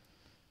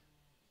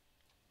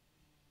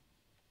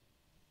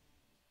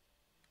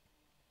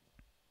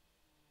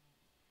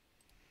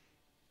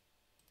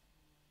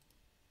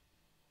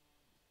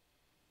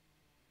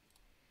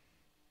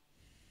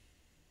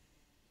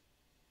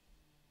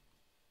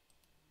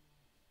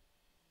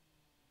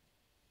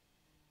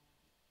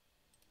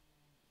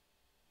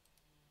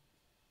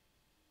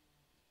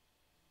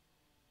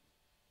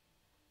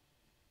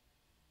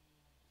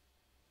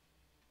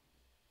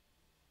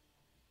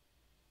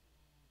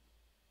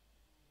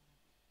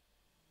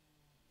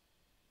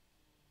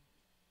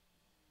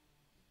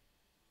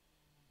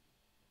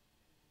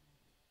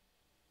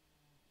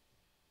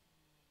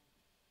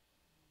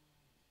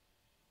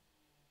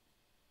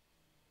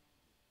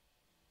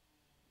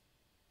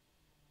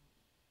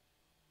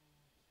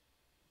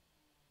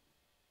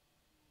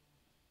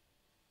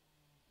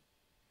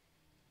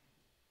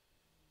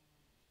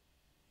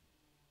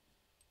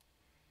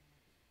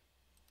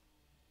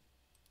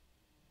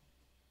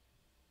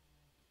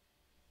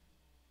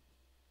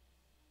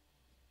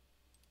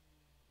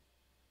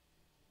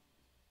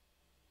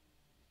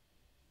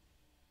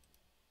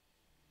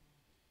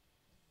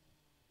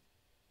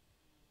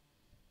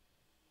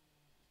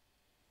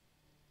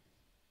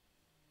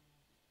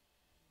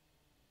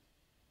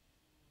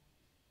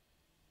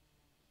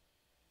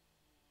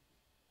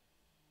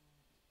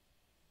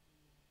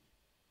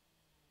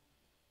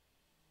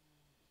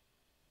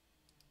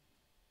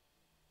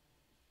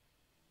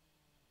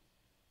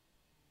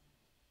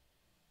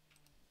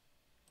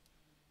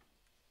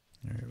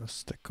 All right, we'll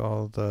stick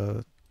all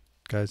the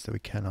guys that we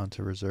can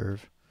onto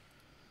reserve.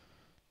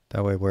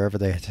 That way, wherever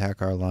they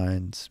attack our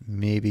lines,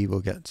 maybe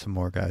we'll get some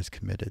more guys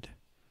committed.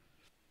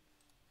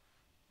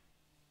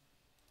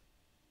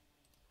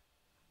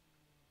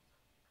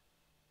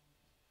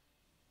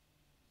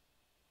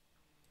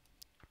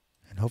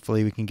 And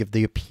hopefully we can give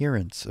the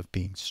appearance of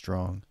being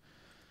strong,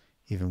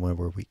 even when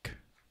we're weak.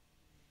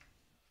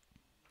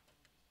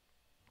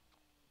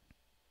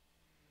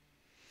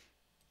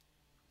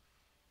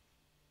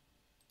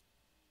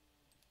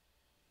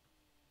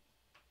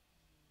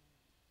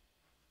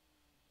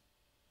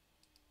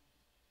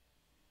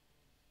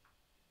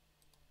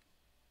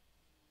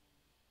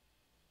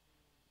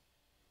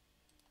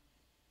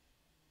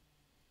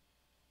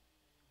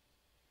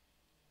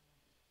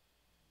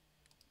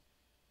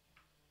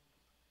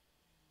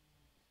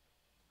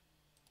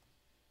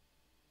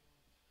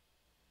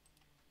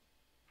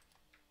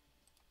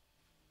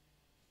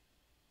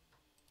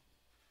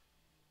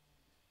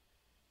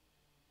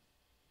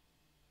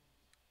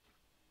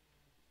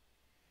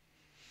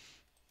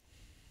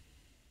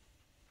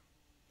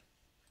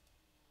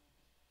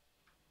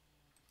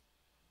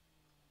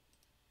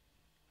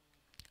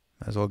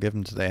 Might as well give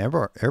them to the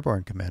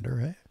airborne commander,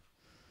 right?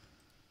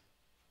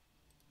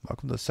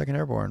 Welcome to the 2nd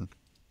Airborne.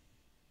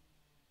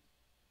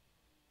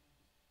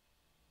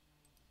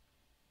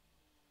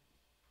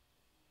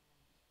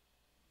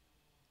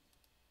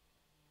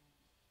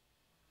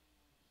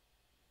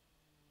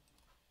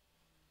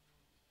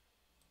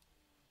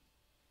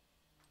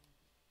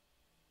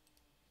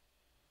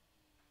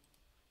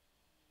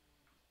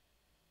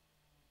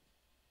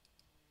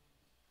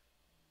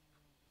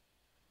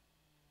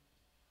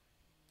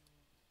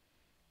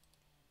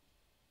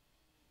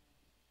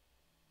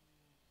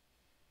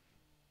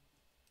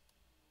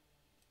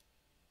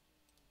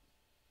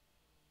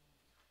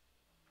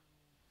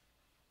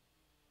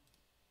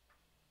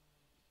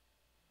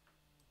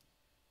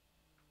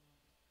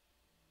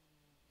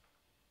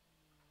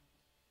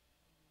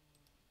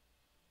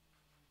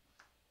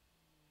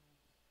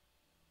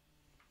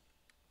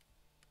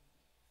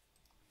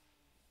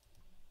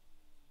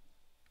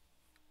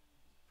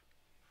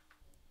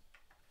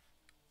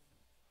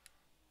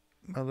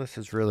 Well, this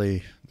is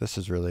really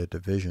a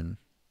division,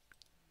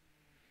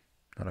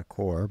 not a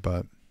corps,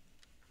 but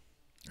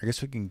I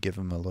guess we can give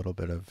them a little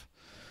bit of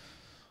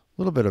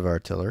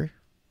artillery.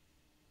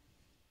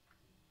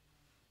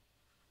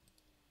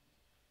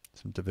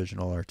 Some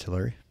divisional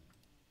artillery.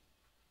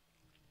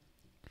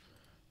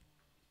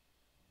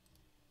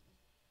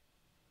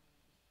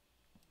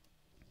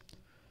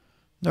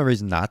 No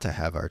reason not to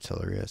have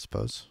artillery, I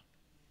suppose.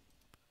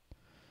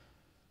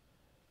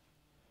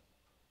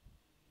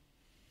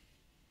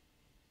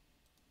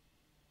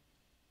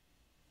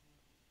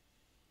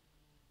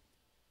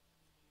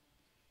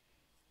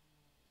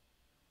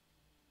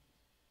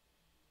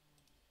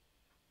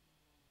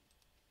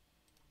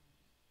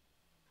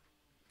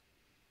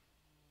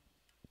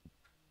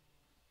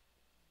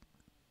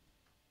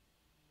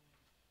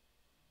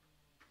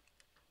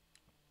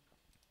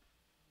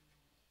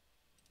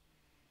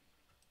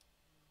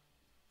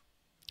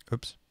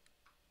 Oops.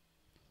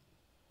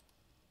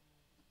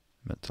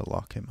 Meant to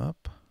lock him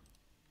up.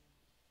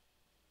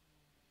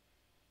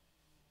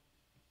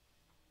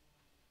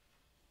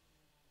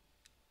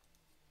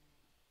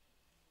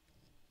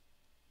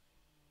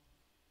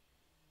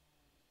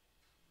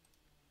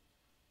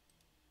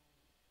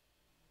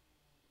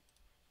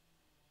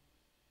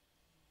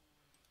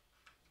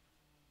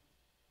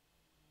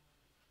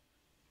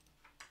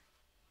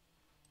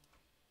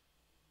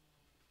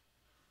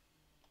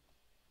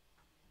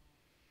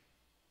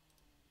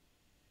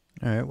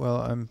 All right, well,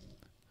 I'm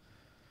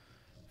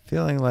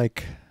feeling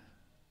like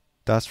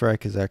Das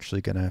Reich is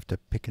actually going to have to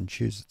pick and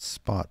choose its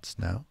spots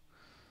now,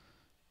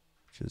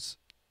 which is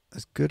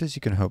as good as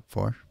you can hope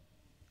for.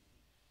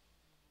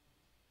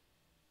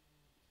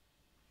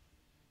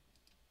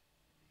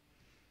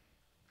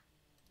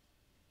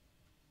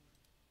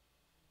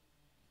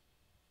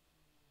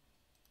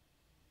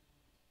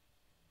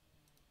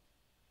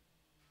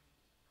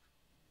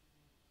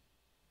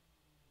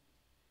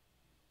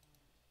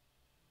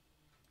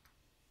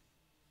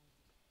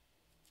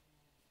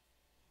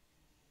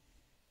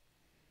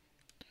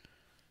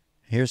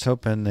 Here's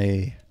hoping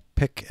they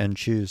pick and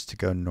choose to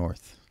go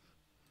north.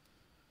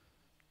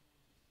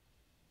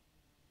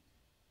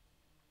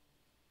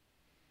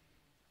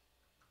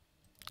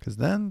 Because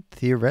then,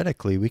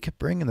 theoretically, we could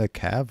bring the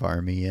Cav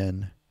army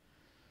in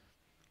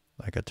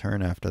like a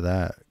turn after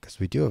that. Because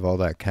we do have all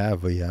that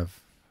Cav we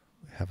have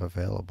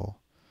available.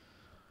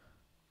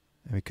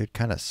 And we could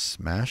kind of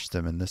smash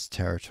them in this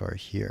territory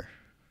here.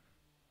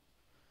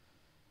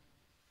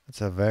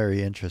 That's a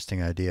very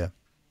interesting idea.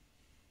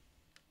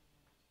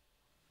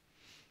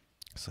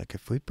 It's like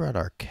if we brought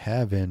our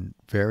Cav in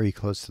very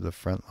close to the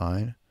front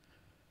line.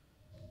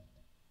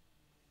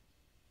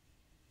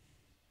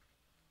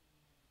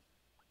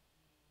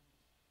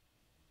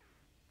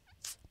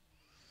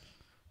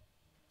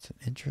 It's an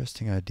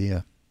interesting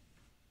idea.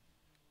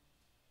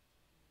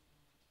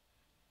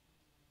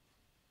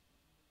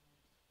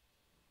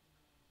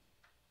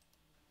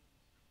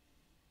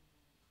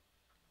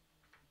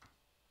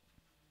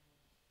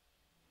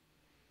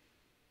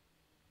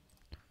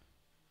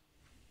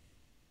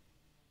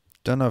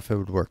 Don't know if it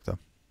would work though.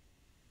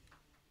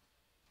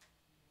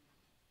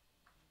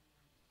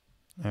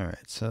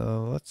 Alright,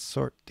 so let's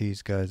sort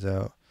these guys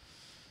out.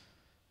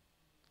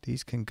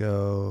 These can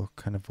go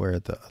kind of where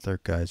the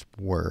other guys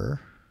were.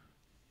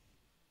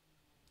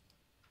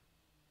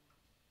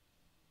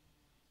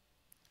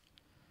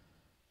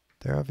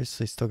 They're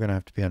obviously still going to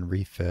have to be on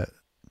refit.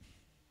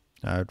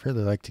 Now, I'd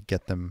really like to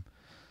get them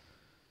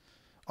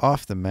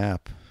off the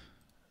map,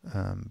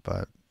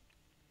 but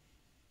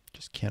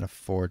just can't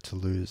afford to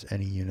lose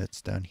any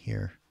units down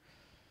here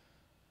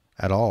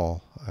at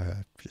all.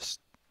 I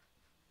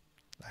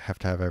have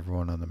to have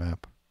everyone on the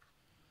map.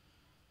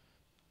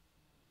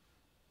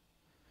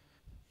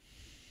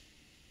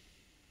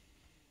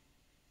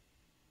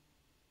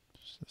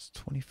 So this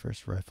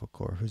 21st Rifle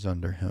Corps, who's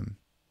under him?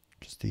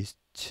 Just these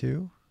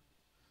two?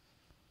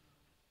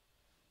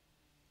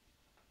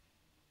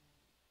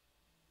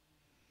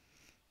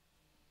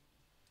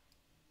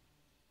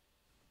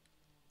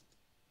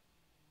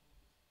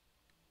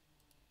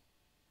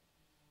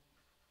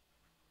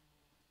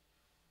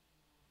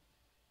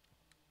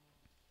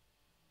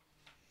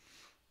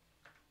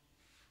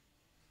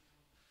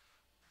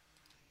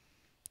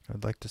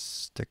 I'd like to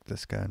stick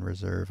this guy in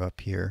reserve up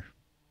here.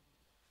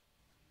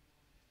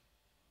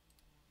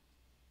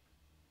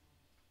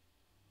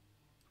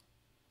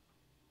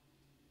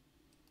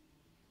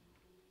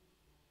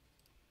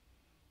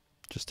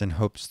 Just in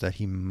hopes that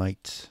he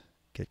might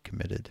get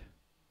committed.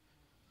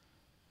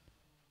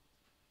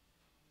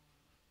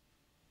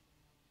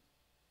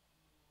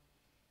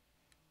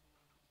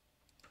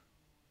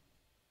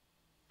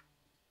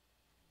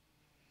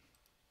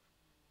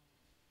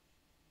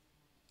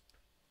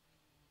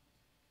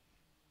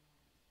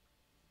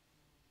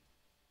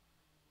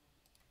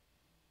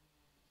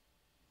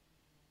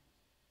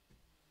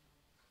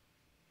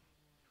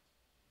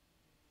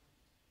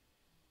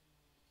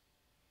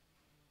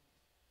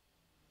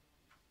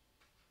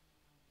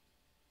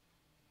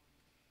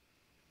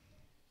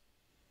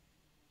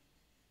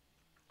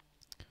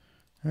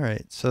 All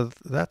right, so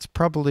that's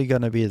probably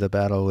going to be the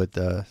battle with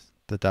the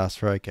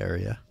Das Reich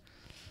area,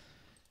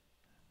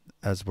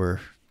 as we're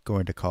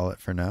going to call it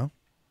for now.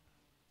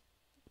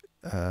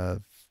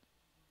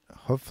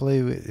 Hopefully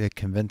it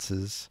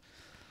convinces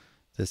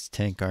this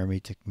tank army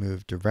to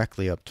move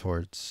directly up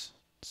towards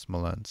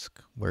Smolensk,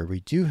 where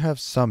we do have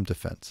some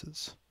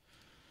defenses.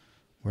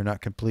 We're not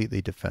completely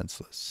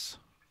defenseless.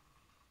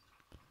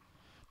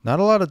 Not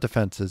a lot of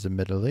defenses,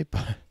 admittedly,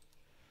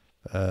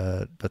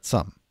 but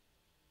some.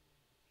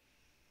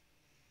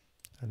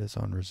 That is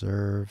on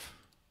reserve.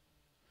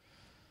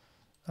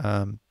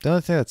 The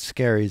only thing that's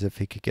scary is if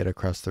he could get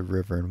across the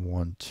river in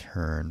one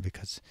turn,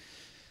 because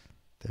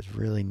there's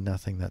really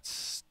nothing that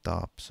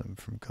stops him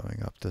from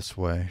going up this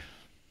way.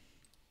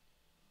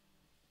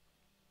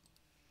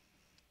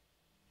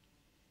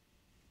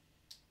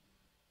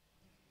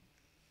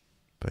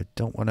 But I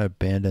don't want to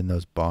abandon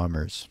those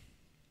bombers.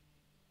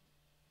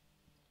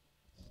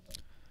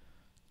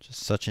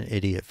 Just such an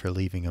idiot for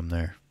leaving them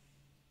there.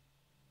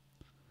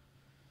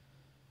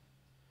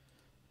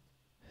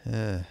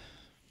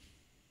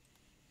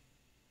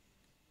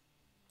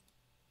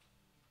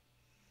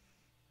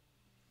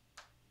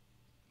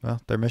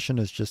 Well, their mission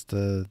is just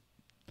to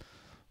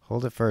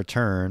hold it for a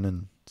turn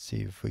and see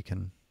if we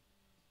can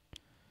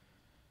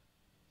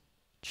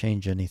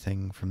change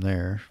anything from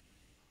there.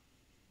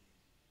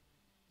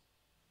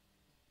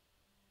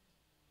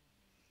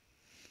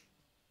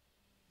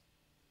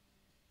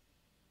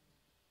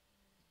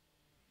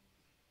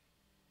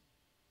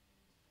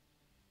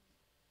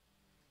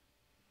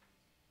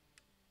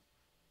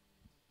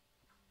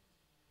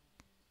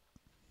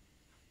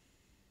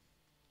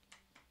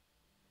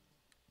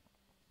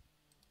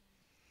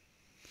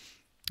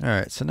 All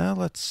right, so now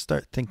let's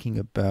start thinking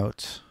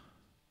about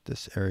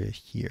this area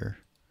here.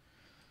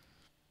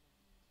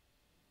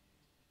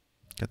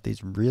 Got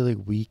these really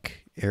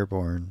weak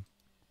airborne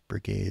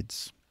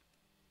brigades.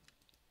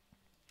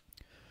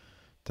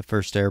 The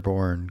 1st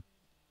Airborne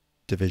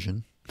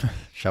Division,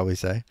 shall we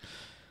say,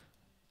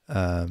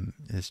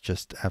 is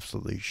just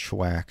absolutely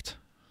schwacked.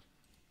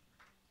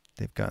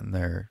 They've gotten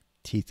their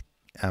teeth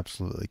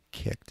absolutely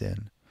kicked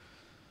in.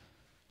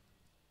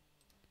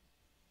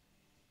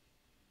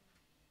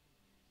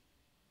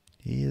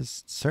 He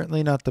is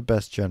certainly not the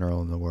best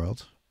general in the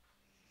world.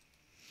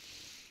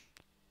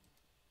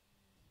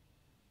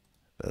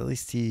 But at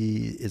least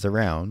he is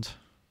around.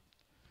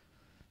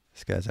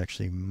 This guy's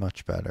actually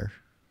much better.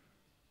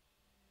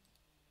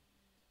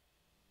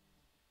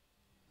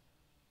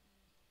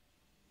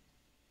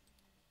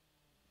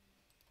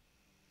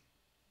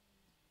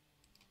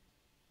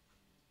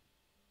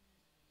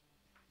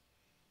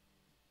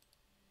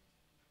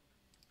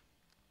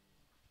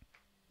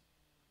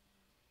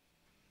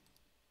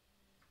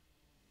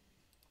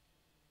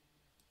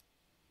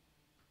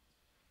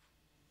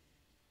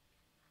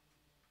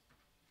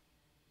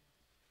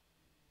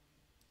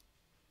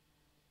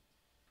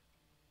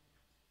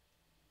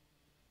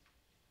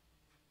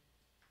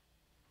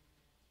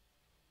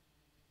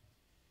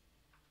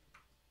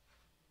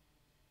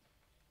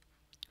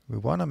 We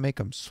want to make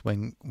them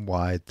swing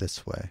wide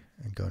this way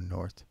and go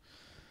north.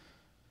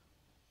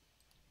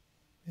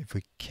 If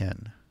we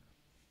can.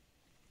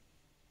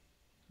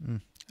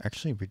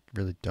 Actually, we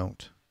really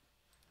don't.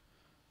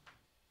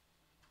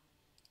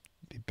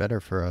 It'd be better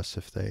for us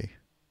if they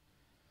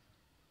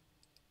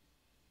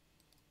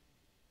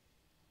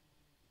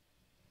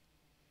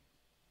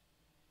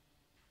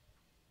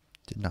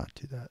did not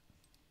do that.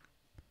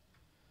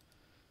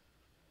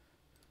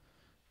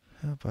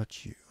 How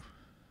about you?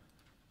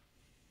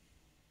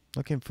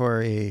 Looking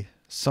for a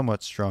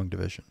somewhat strong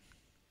division.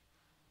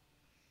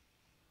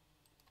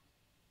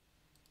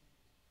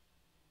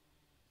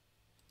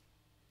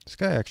 This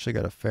guy actually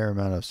got a fair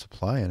amount of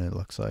supply in it,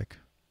 looks like.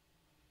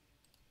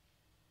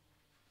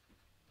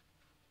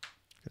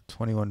 Got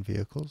 21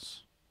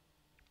 vehicles.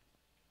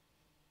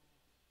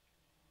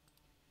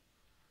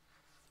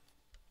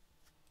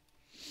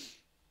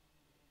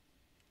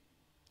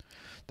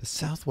 The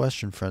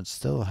Southwestern Front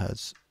still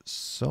has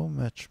so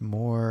much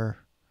more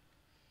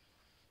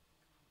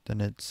than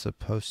it's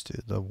supposed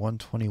to. The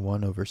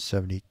 121 over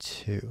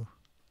 72.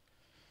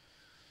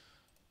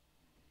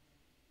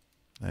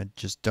 I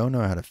just don't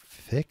know how to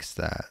fix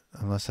that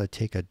unless I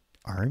take an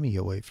army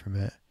away from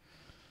it.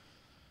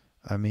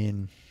 I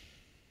mean,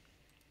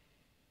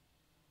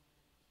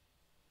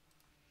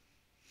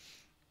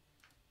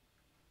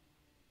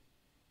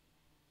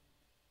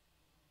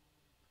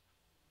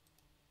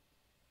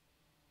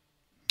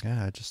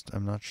 yeah,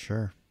 I'm not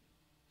sure.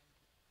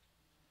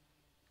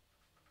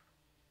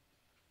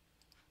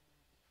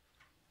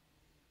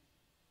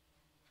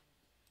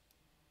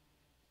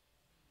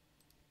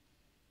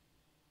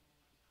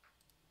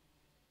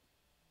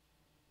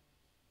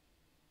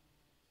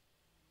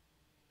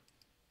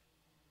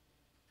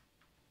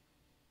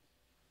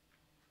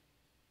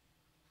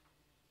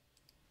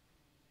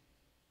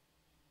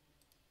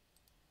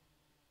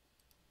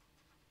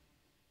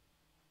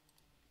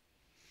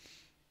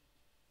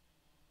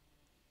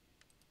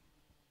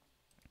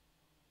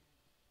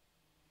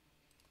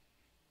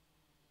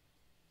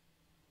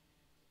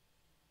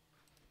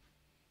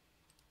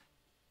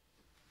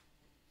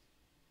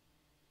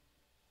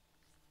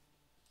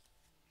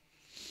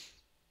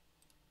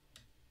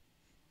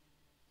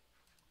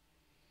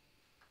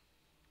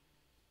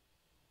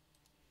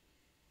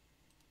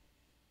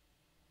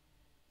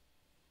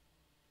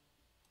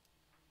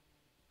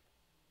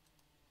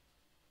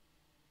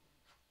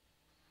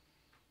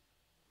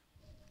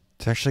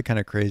 It's actually kind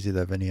of crazy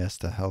that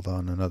Viniesta held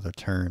on another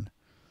turn.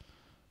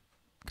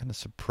 I'm kind of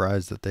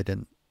surprised that they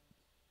didn't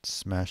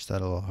smash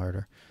that a little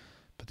harder.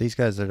 But these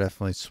guys are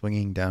definitely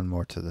swinging down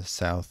more to the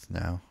south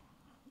now,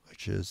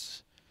 which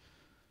is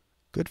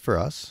good for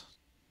us.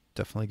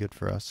 Definitely good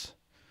for us.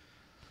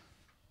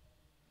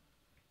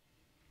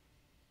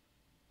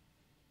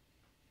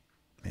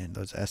 Man,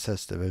 those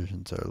SS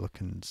divisions are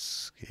looking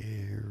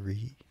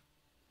scary.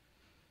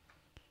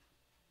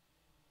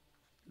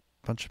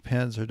 Bunch of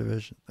Panzer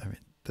division. I mean,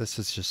 this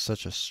is just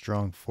such a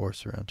strong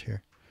force around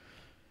here.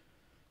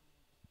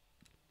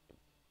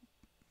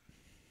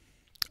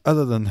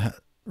 Other than that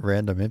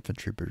random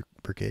infantry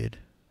brigade.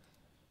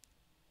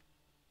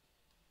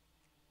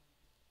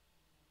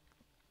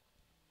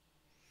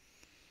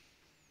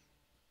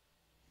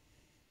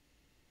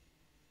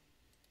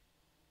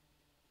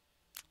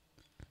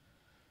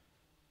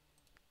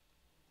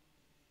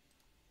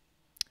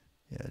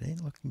 Yeah, it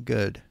ain't looking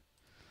good.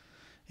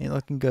 Ain't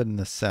looking good in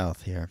the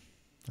south here.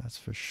 That's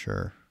for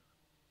sure.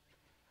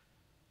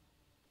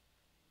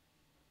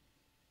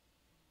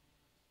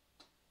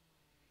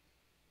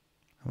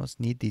 I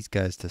almost need these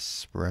guys to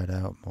spread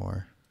out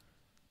more.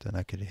 Then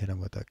I could hit them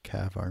with a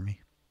cav army.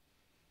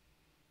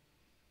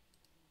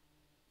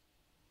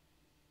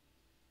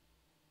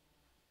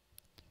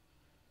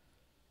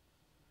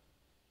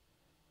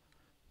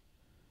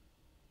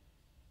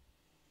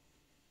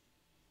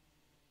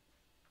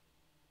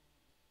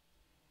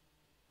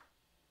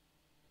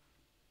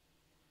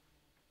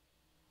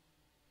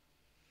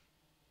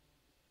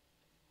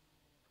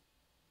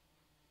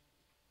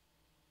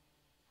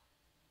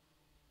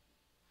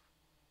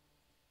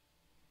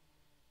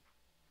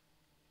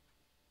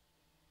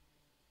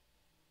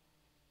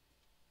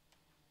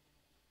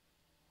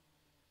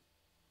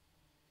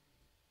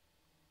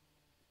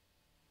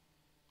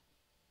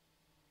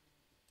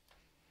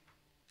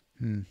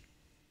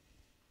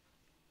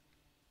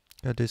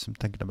 Gotta do some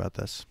thinking about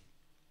this.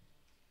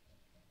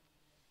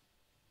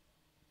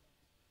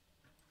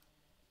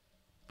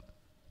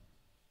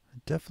 I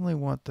definitely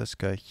want this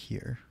guy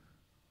here.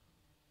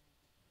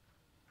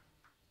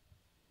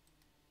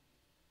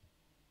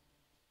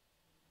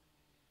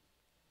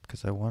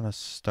 Because I want to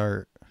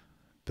start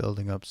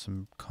building up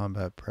some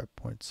combat prep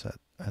points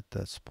at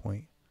this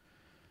point.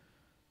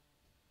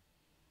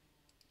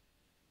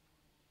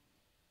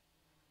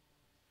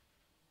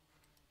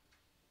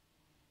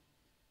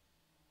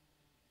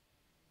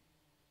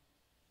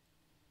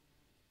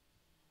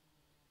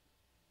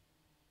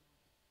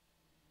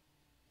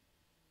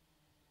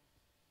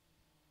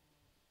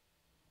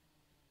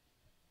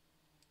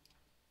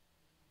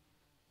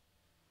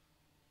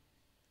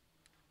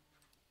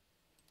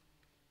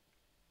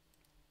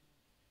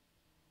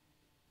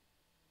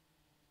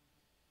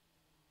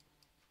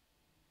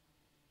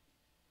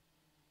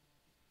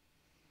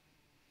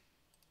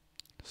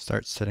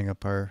 Start setting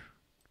up our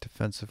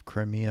defensive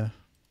Crimea.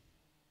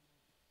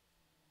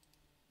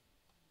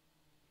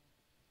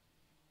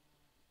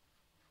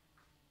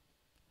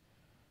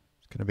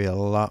 It's going to be a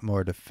lot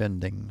more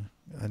defending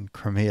in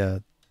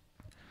Crimea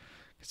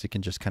because you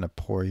can just kind of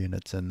pour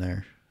units in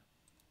there.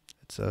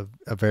 It's a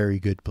very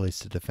good place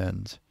to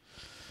defend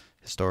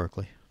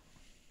historically.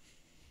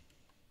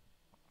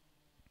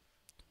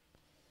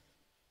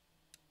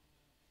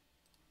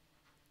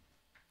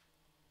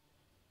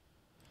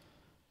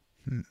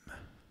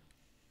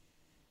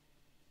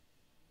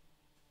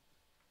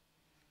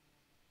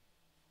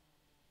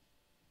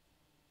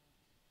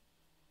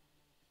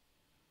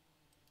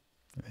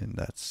 I mean,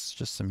 that's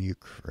just some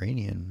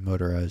Ukrainian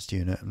motorized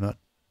unit. I'm not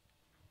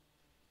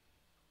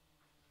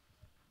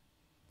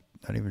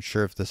even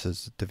sure if this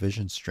is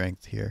division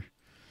strength here,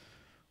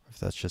 or if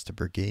that's just a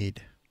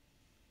brigade.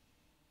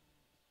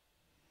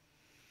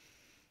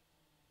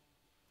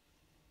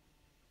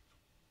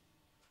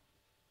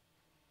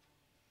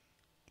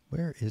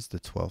 Where is the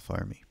 12th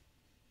Army?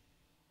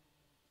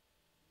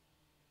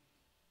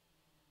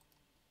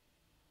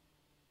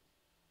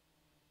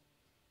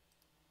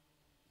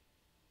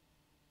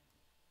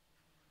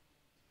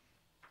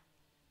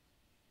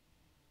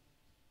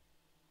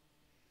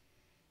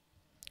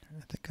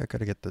 I think I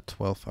gotta get the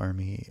 12th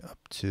Army up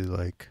to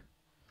like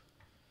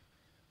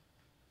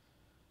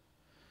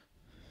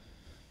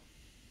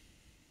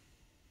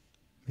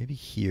maybe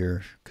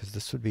here, because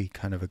this would be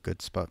kind of a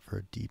good spot for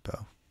a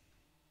depot.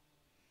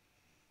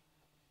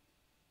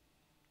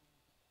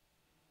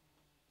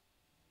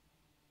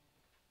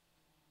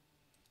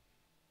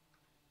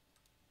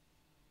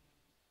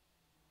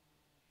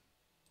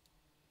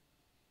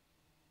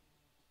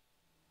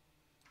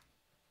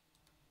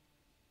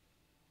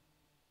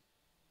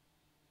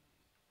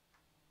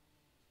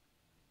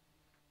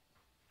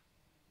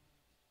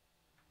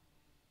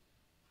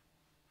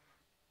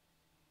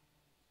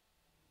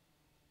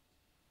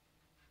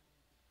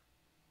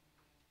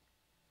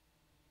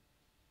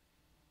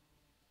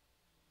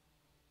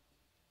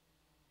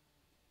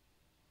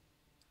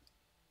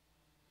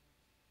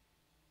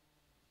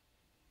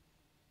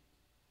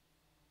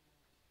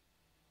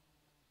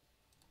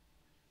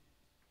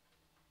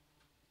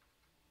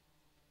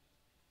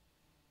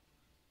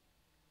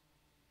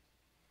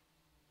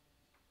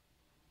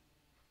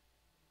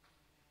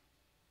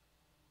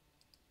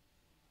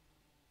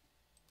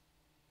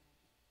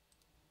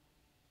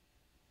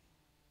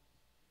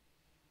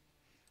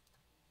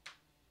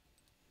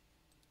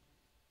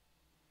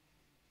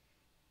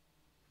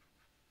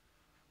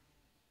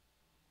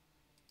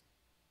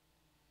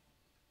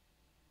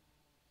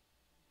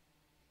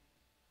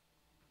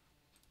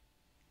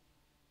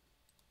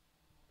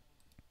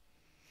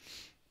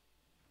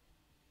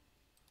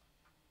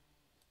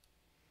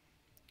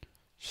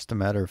 just a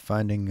matter of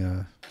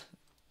finding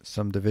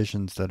some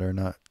divisions that are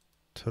not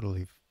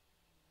totally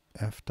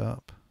effed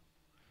up.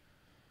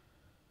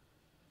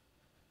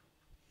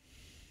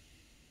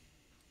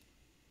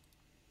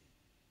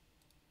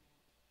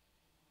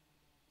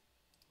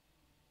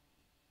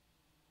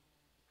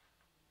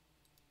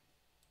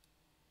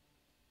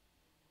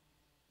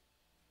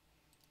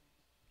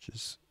 Which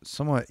is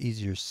somewhat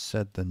easier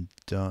said than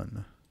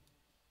done.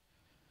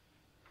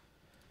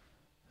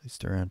 At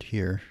least around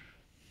here.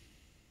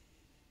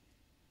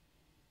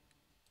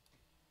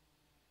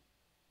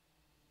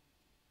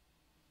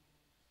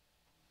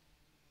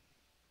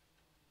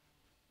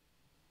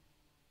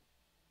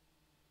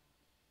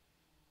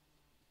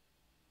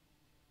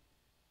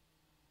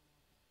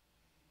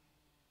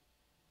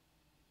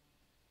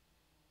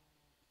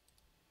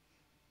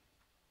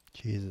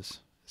 Jesus.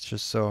 It's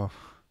just so...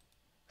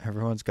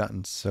 Everyone's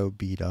gotten so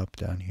beat up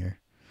down here.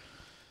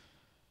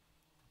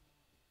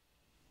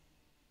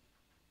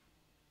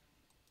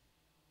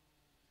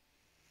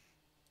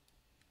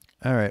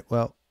 Alright,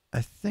 well,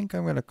 I think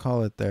I'm going to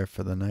call it there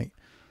for the night.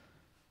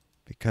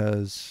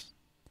 Because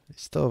we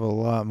still have a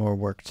lot more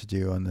work to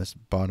do on this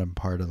bottom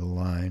part of the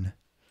line.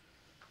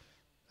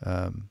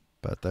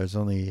 But there's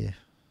only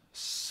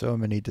so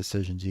many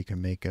decisions you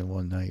can make in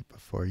one night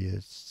before you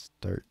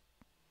start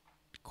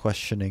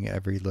questioning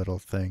every little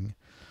thing,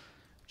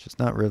 which is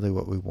not really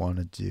what we want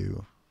to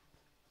do.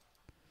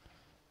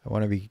 I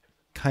want to be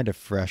kind of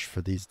fresh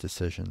for these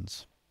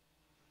decisions.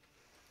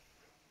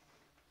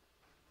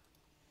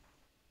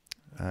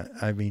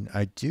 I mean,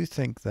 I do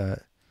think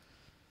that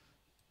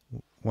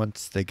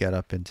once they get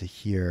up into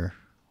here,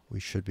 we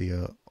should be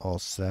all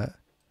set.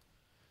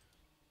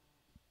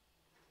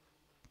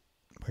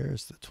 Where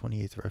is the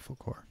 28th Rifle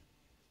Corps?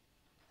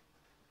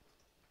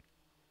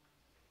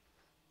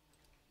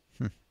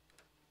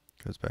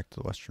 Goes back to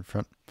the Western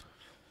Front.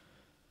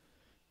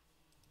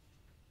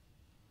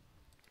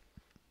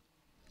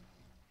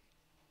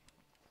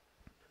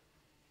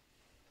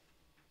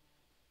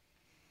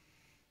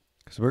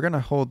 So we're going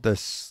to hold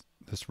this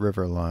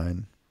river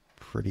line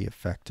pretty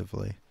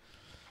effectively.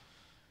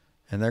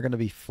 And they're going to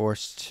be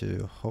forced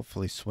to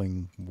hopefully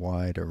swing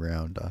wide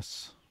around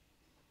us.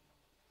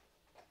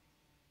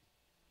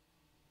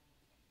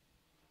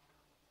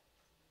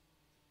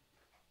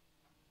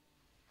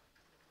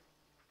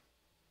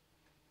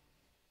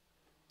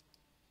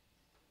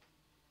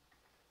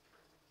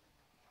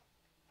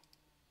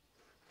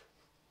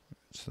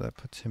 So that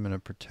puts him in a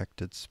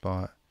protected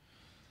spot.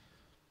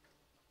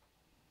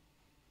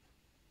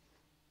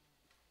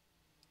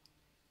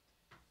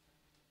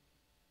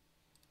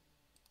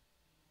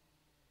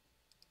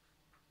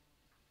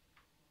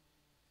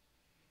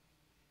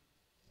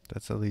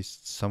 That's at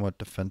least somewhat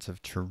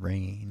defensive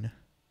terrain,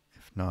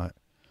 if not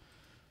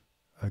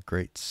a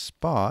great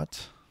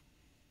spot.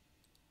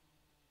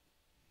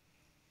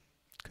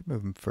 Could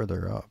move him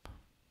further up.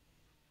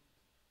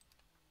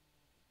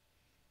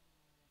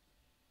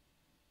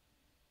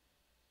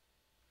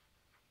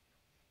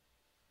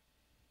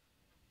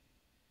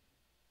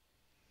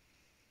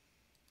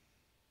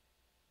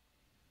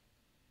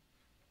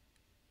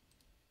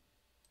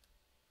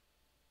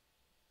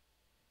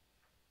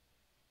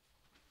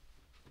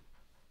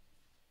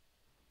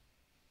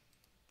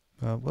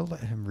 We'll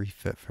let him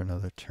refit for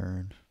another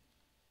turn.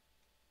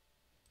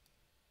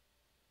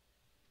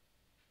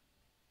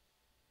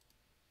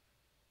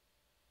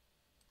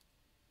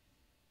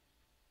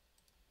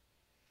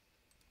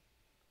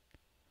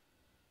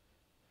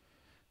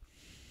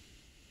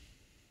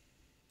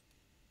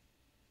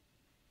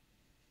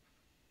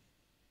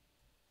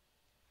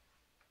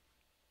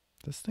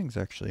 This thing's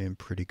actually in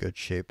pretty good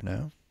shape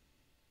now.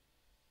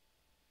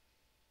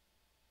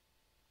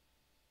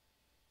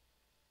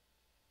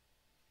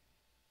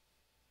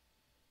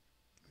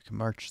 We can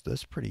march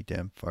this pretty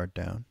damn far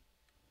down.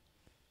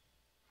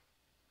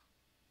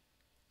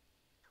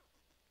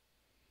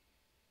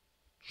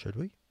 Should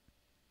we?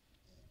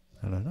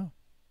 I don't know.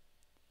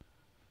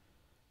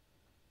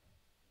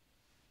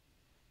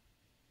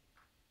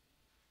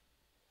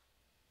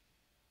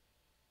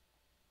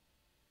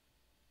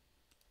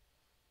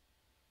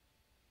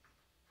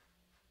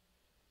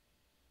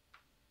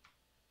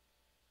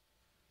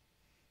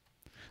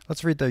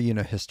 Let's read the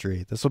unit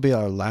history. This will be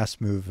our last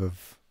move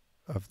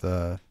of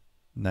the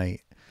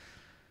night.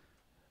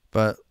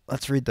 But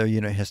let's read their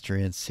unit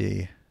history and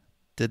see,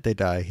 did they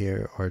die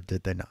here or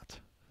did they not?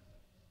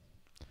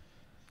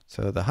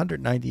 So the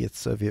 190th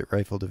Soviet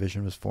Rifle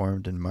Division was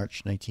formed in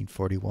March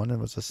 1941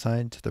 and was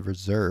assigned to the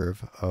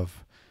reserve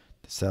of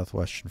the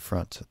Southwestern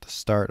Front. At the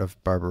start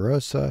of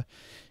Barbarossa,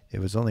 it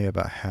was only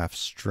about half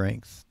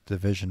strength. The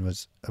division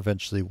was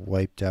eventually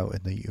wiped out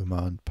in the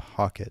Uman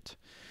Pocket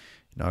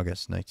in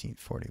August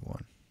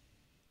 1941.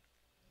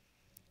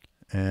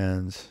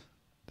 And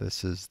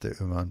this is the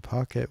Uman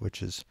Pocket,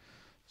 which is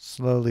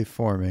slowly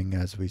forming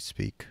as we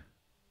speak.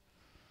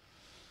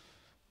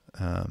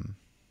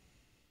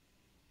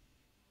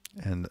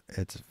 And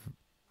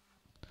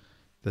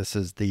this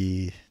is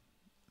the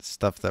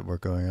stuff that we're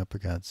going up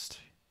against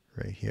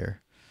right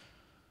here.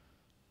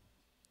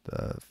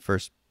 The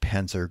first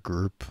Panzer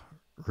group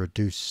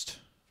reduced,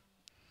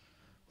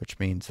 which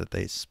means that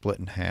they split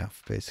in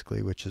half,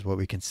 basically, which is what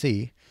we can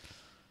see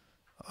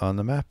on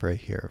the map right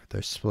here.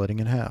 They're splitting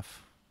in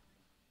half.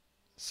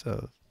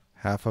 So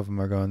half of them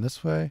are going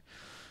this way,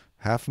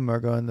 half of them are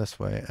going this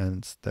way,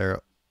 and their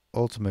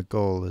ultimate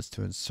goal is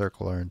to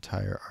encircle our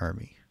entire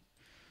army,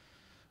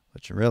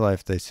 which in real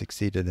life they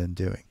succeeded in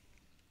doing.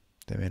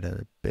 They made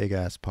a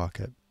big-ass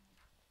pocket.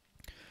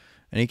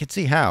 And you can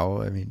see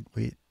how. I mean,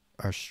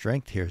 our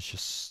strength here is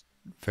just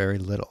very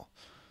little.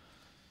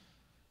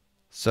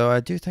 So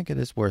I do think it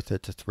is worth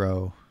it to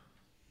throw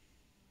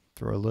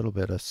a little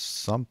bit of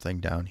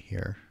something down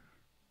here,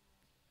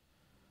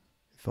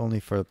 if only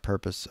for the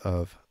purpose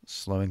of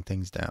slowing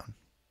things down,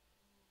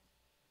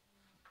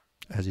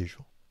 as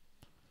usual.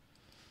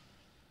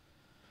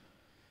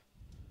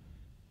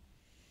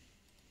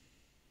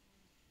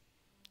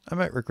 I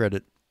might regret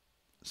it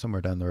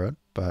somewhere down the road,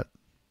 but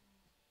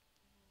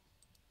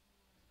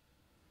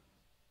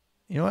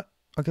you know what?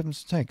 I'll give them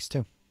some tanks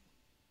too.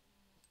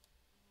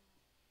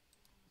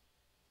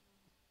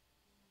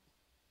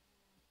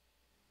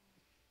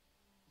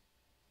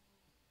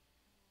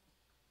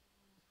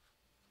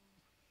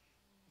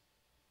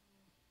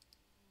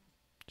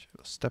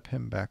 We'll step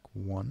him back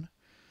one.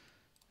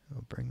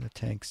 We'll bring the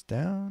tanks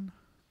down.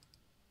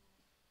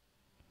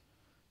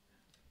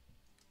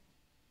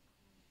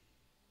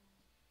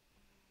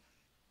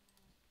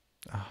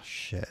 Oh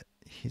shit,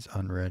 he's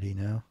unready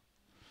now.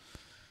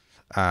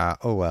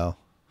 Oh well.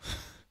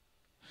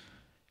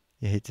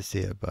 You hate to see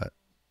it, but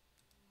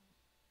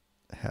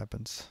it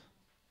happens.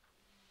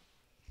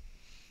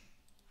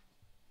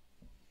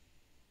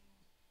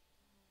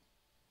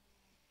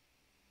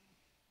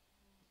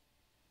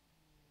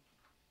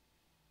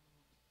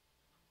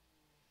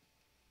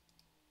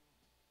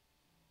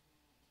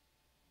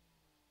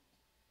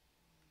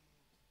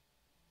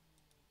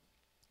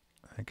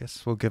 I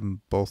guess we'll give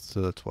them both to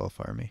the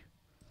 12th Army.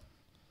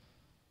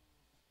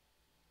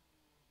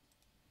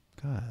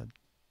 God,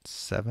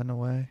 7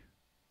 away.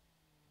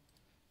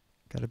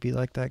 Gotta be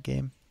like that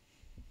game.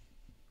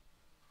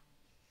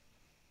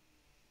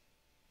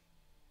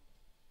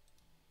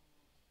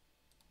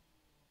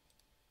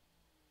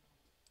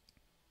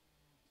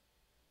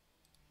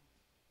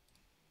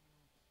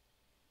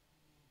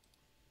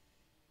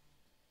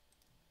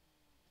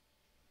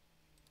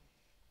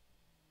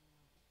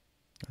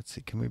 Let's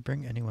see, can we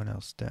bring anyone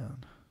else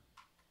down?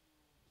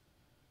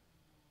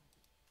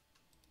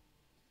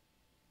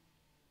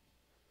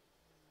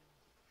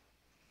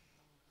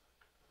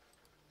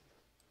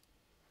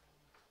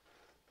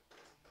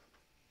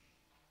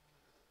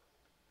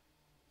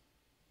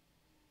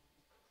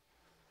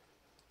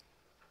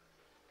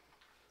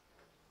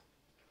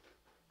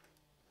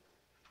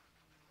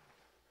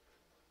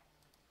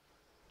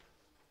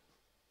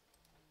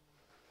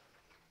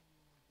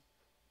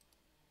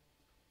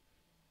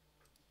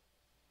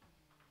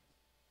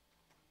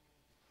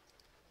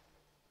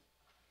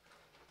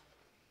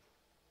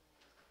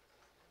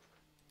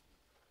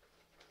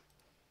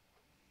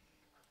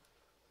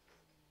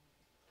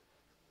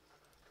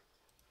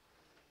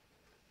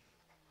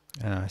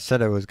 And I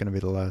said it was going to be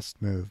the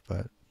last move,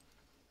 but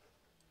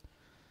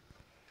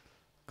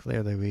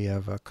clearly we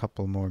have a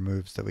couple more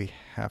moves that we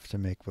have to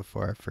make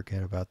before I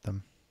forget about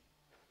them.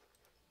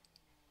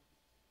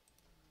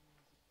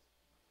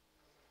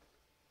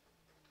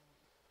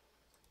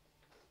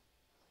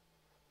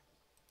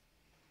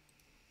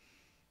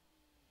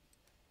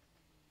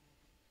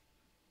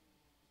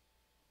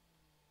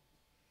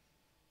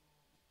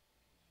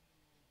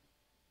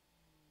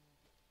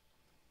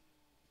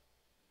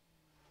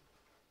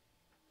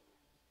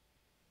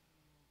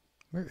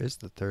 Where is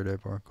the 3rd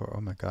Airborne Corps?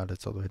 Oh my god,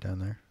 it's all the way down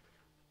there.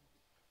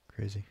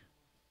 Crazy.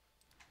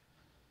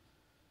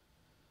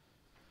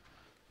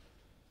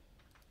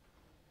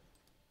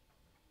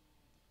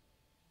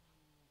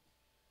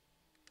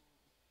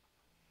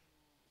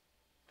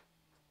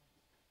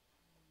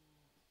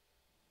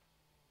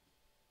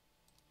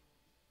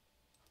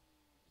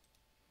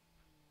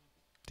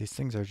 These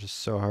things are just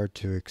so hard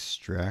to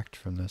extract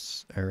from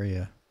this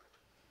area.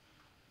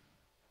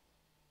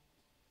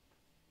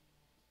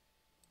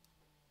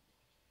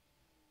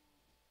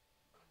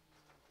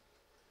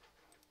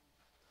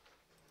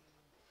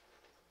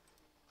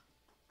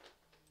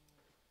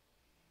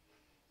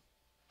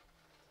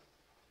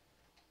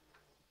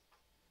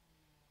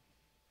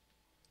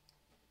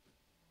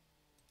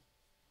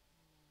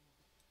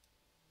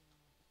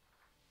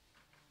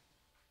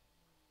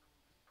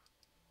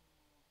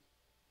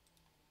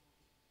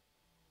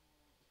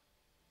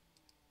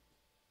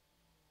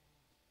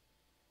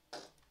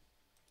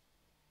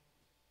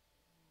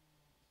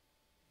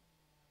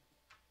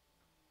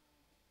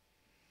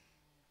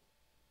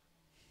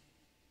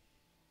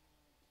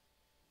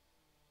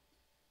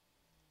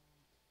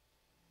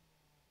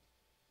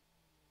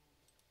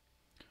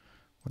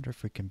 Wonder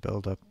if we can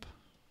build up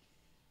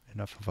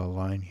enough of a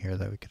line here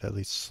that we could at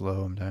least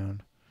slow them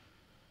down.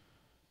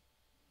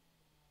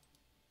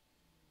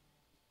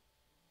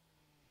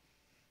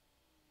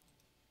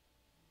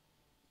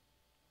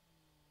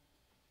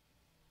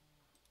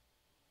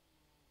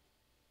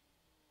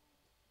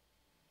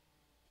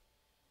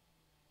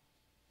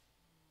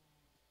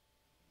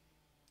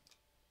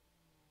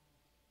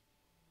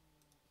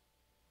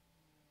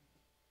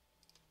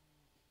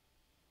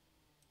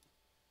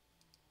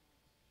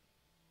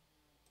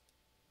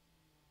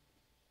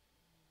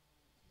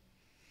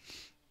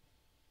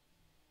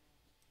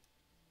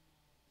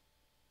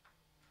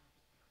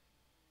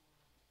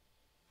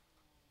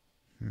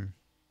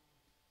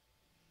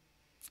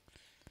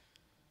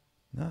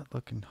 Not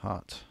looking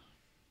hot.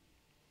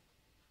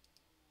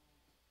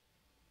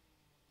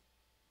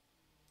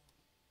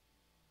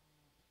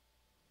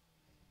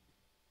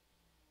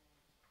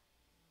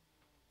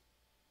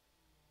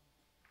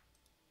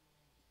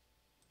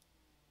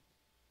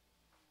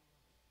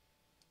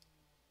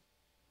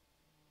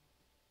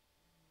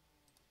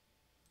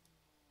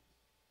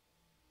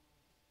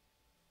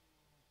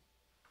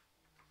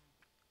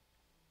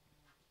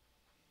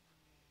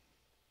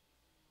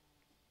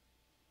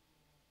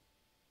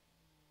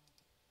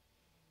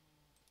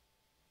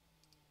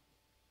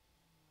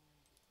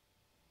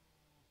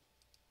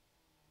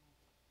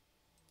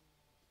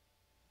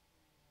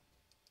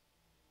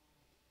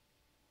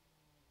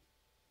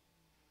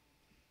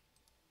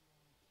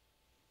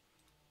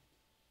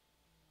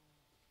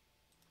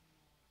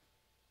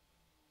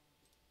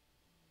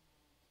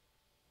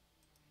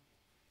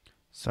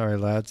 Sorry,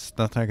 lads.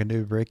 Nothing I can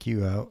do to break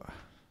you out.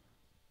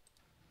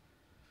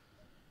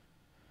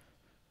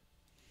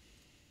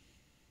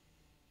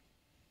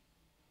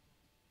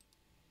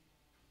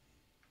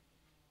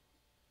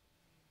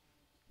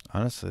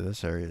 Honestly,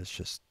 this area is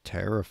just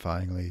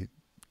terrifyingly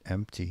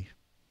empty.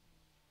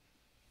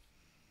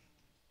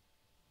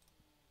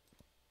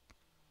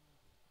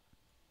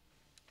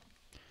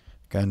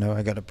 I know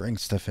I gotta bring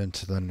stuff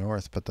into the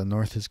north, but the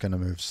north is gonna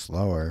move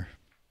slower.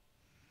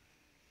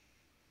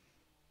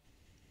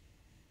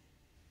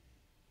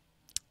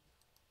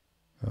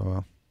 Oh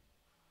well.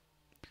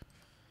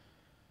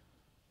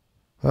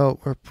 Well,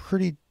 we're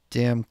pretty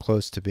damn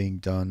close to being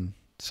done.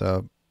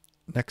 So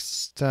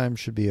next time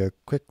should be a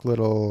quick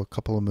little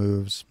couple of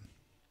moves,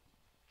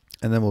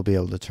 and then we'll be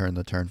able to turn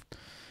the turn.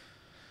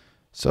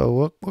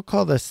 So we'll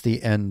call this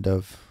the end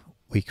of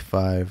week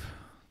 5,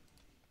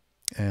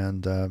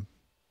 and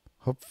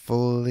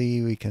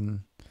hopefully we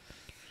can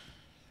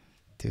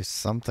do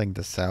something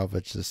to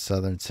salvage the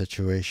southern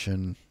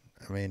situation.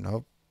 I mean,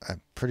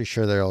 I'm pretty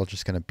sure they're all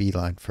just going to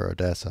beeline for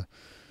Odessa.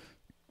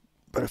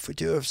 But if we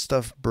do have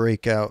stuff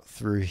break out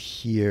through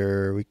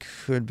here, we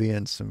could be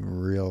in some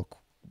real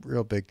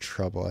big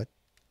trouble. I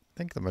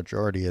think the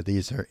majority of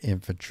these are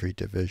infantry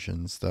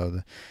divisions,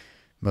 though.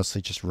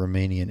 Mostly just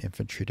Romanian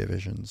infantry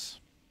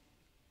divisions.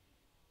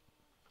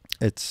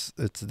 It's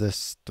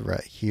this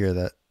threat here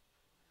that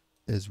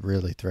is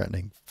really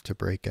threatening to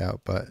break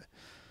out, but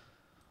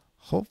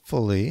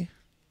hopefully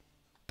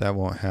that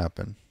won't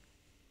happen.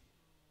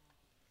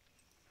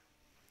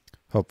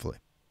 Hopefully.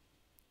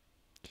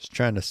 Just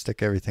trying to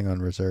stick everything on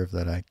reserve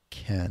that I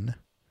can.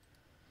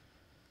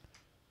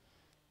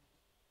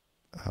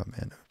 Oh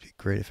man, it would be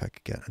great if I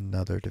could get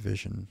another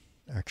division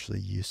actually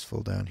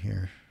useful down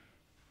here.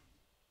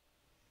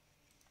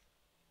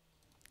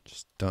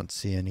 Just don't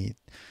see any.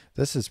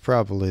 This is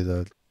probably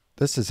the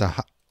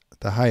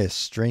highest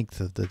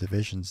strength of the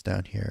divisions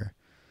down here.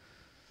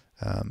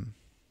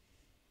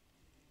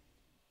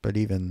 But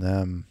even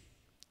them,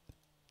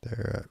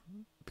 they're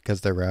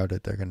because they're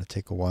routed, they're going to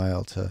take a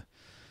while to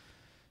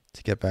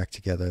get back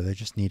together. They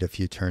just need a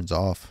few turns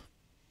off.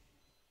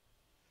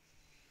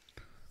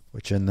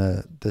 Which in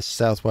the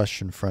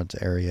southwestern front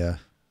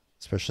area,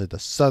 especially the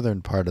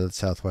southern part of the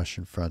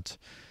southwestern front,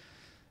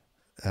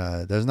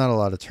 there's not a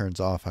lot of turns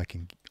off I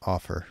can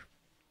offer.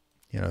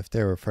 You know, if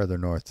they were further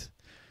north,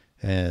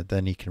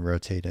 then you can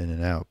rotate in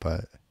and out,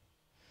 but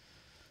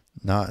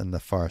not in the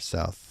far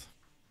south.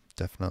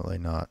 Definitely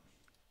not.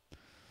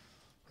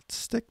 Let's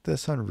stick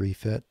this on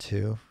refit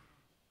too.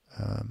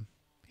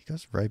 He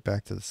goes right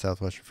back to the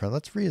southwestern front.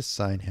 Let's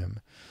reassign him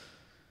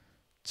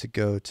to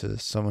go to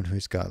someone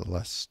who's got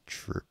less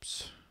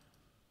troops.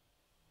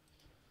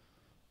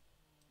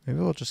 Maybe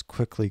we'll just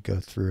quickly go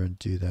through and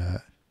do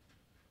that.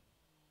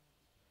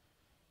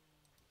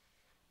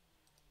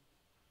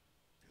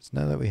 Because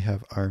now that we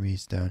have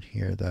armies down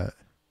here that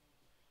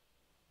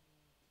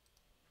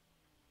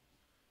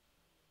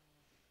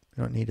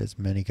we don't need as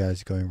many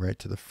guys going right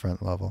to the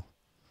front level.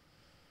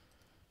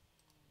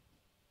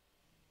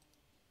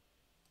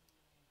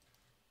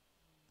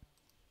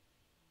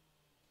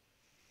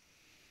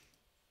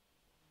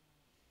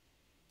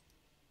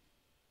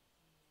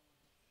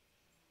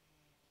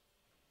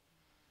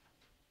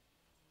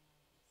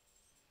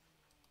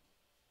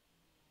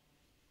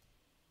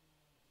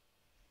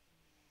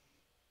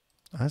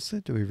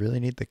 Honestly, do we really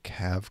need the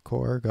Cav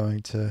Corps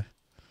going to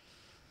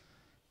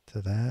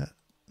that?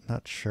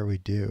 Not sure we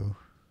do.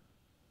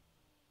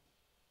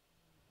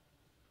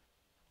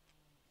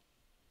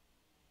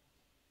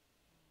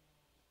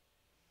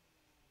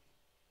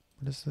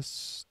 What is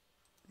this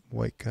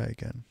white guy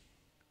again?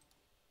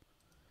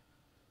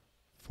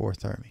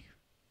 4th Army.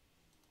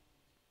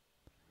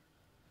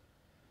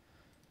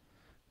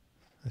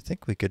 I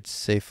think we could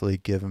safely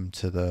give him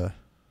to the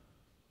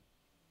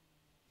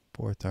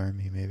 4th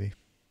Army, maybe.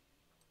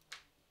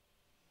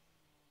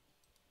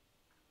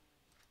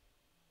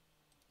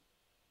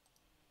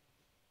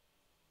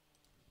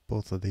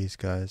 Both of these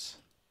guys.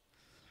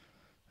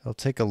 It'll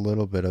take a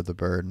little bit of the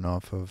burden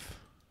off of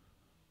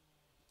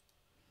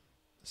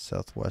the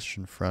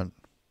southwestern front.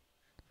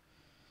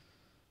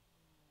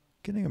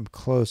 Getting him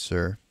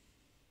closer.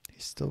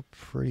 He's still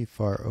pretty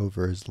far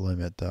over his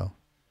limit, though.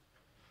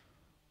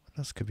 What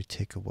else could we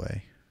take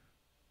away?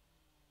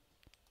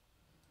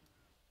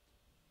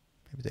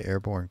 Maybe the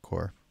Airborne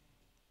Corps.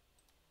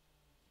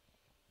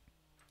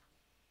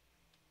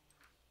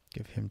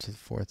 Give him to the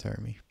 4th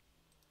Army.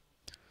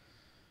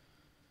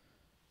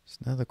 So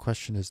now the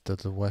question is, does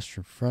the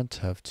Western Front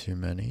have too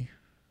many?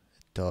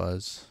 It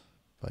does,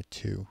 by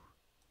 2.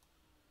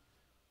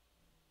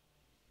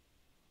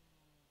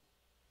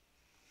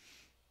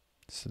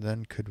 So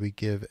then could we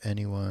give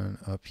anyone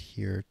up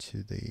here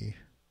to the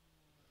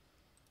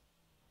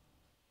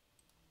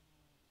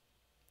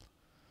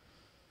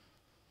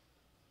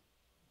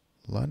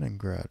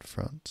Leningrad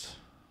front?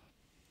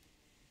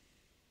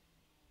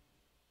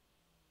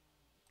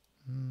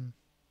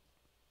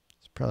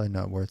 It's probably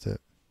not worth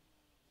it.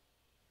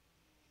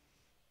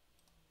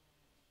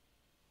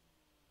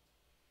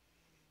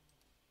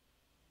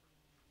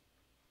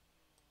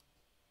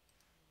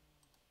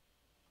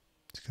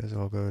 These guys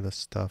all go to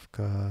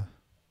Stavka.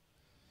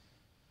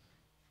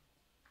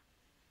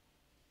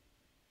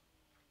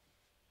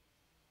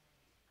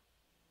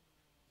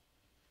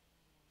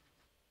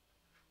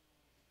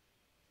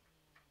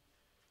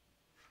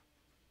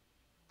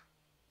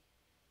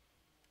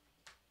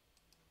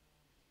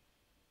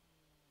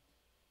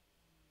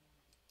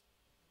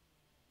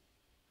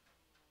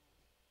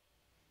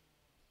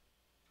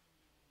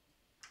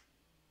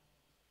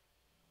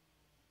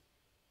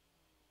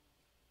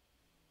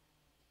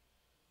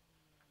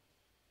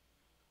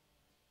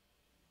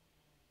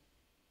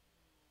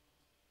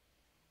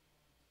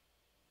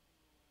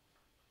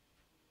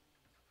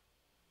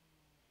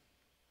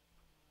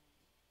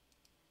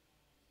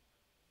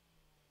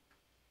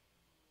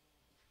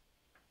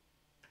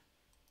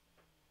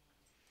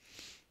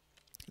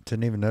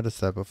 Didn't even notice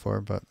that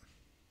before, but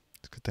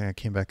it's a good thing I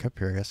came back up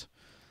here, I guess.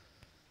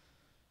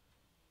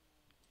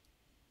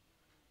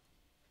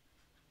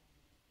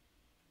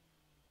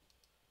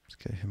 Let's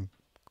get him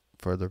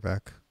further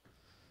back.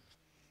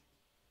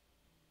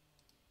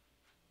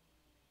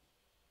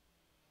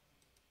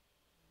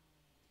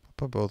 I'll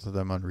put both of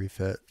them on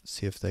refit,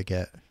 see if they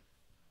get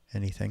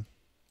anything.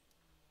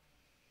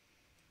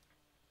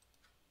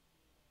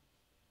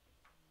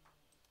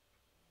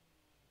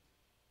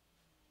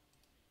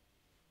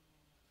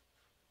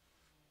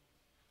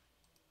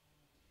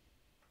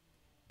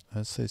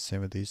 I'd say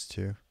same with these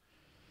two.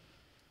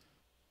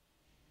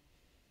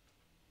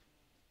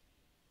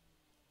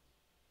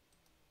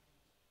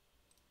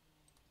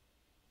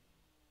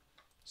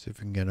 See if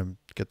we can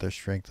get their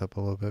strength up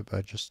a little bit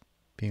by just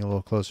being a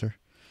little closer.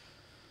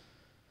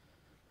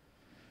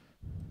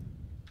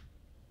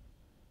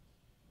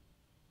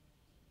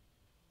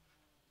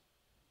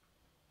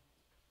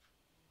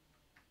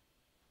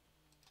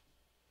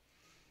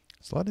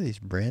 There's a lot of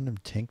these random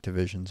tank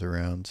divisions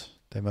around.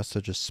 They must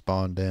have just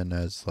spawned in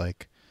as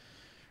like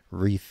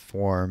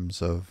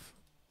reforms of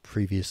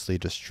previously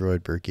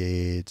destroyed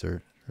brigades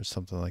or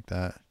something like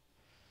that.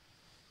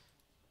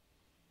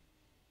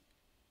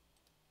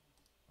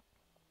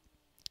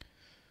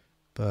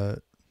 But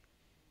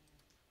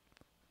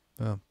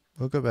well,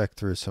 we'll go back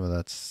through some of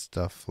that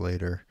stuff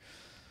later.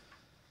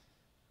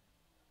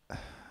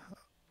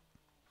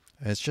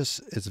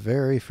 It's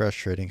very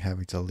frustrating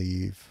having to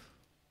leave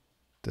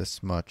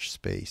this much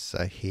space.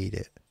 I hate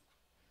it.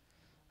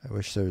 I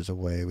wish there was a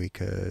way we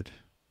could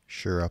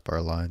shore up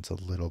our lines a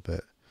little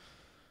bit.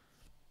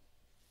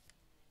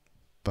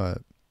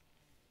 But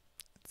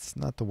it's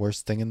not the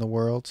worst thing in the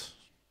world.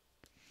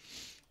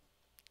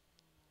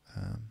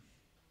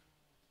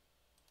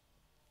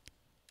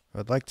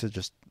 I'd like to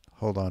just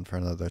hold on for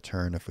another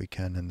turn if we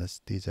can in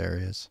these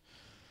areas.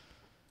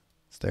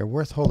 So they're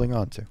worth holding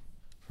on to,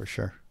 for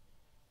sure.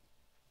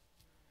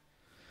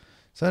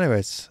 So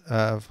anyways,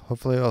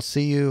 hopefully I'll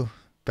see you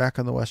back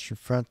on the Western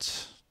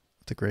Front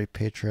with the Great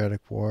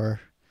Patriotic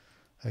War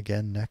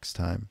again next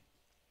time.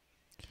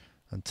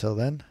 Until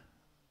then,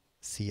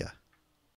 see ya.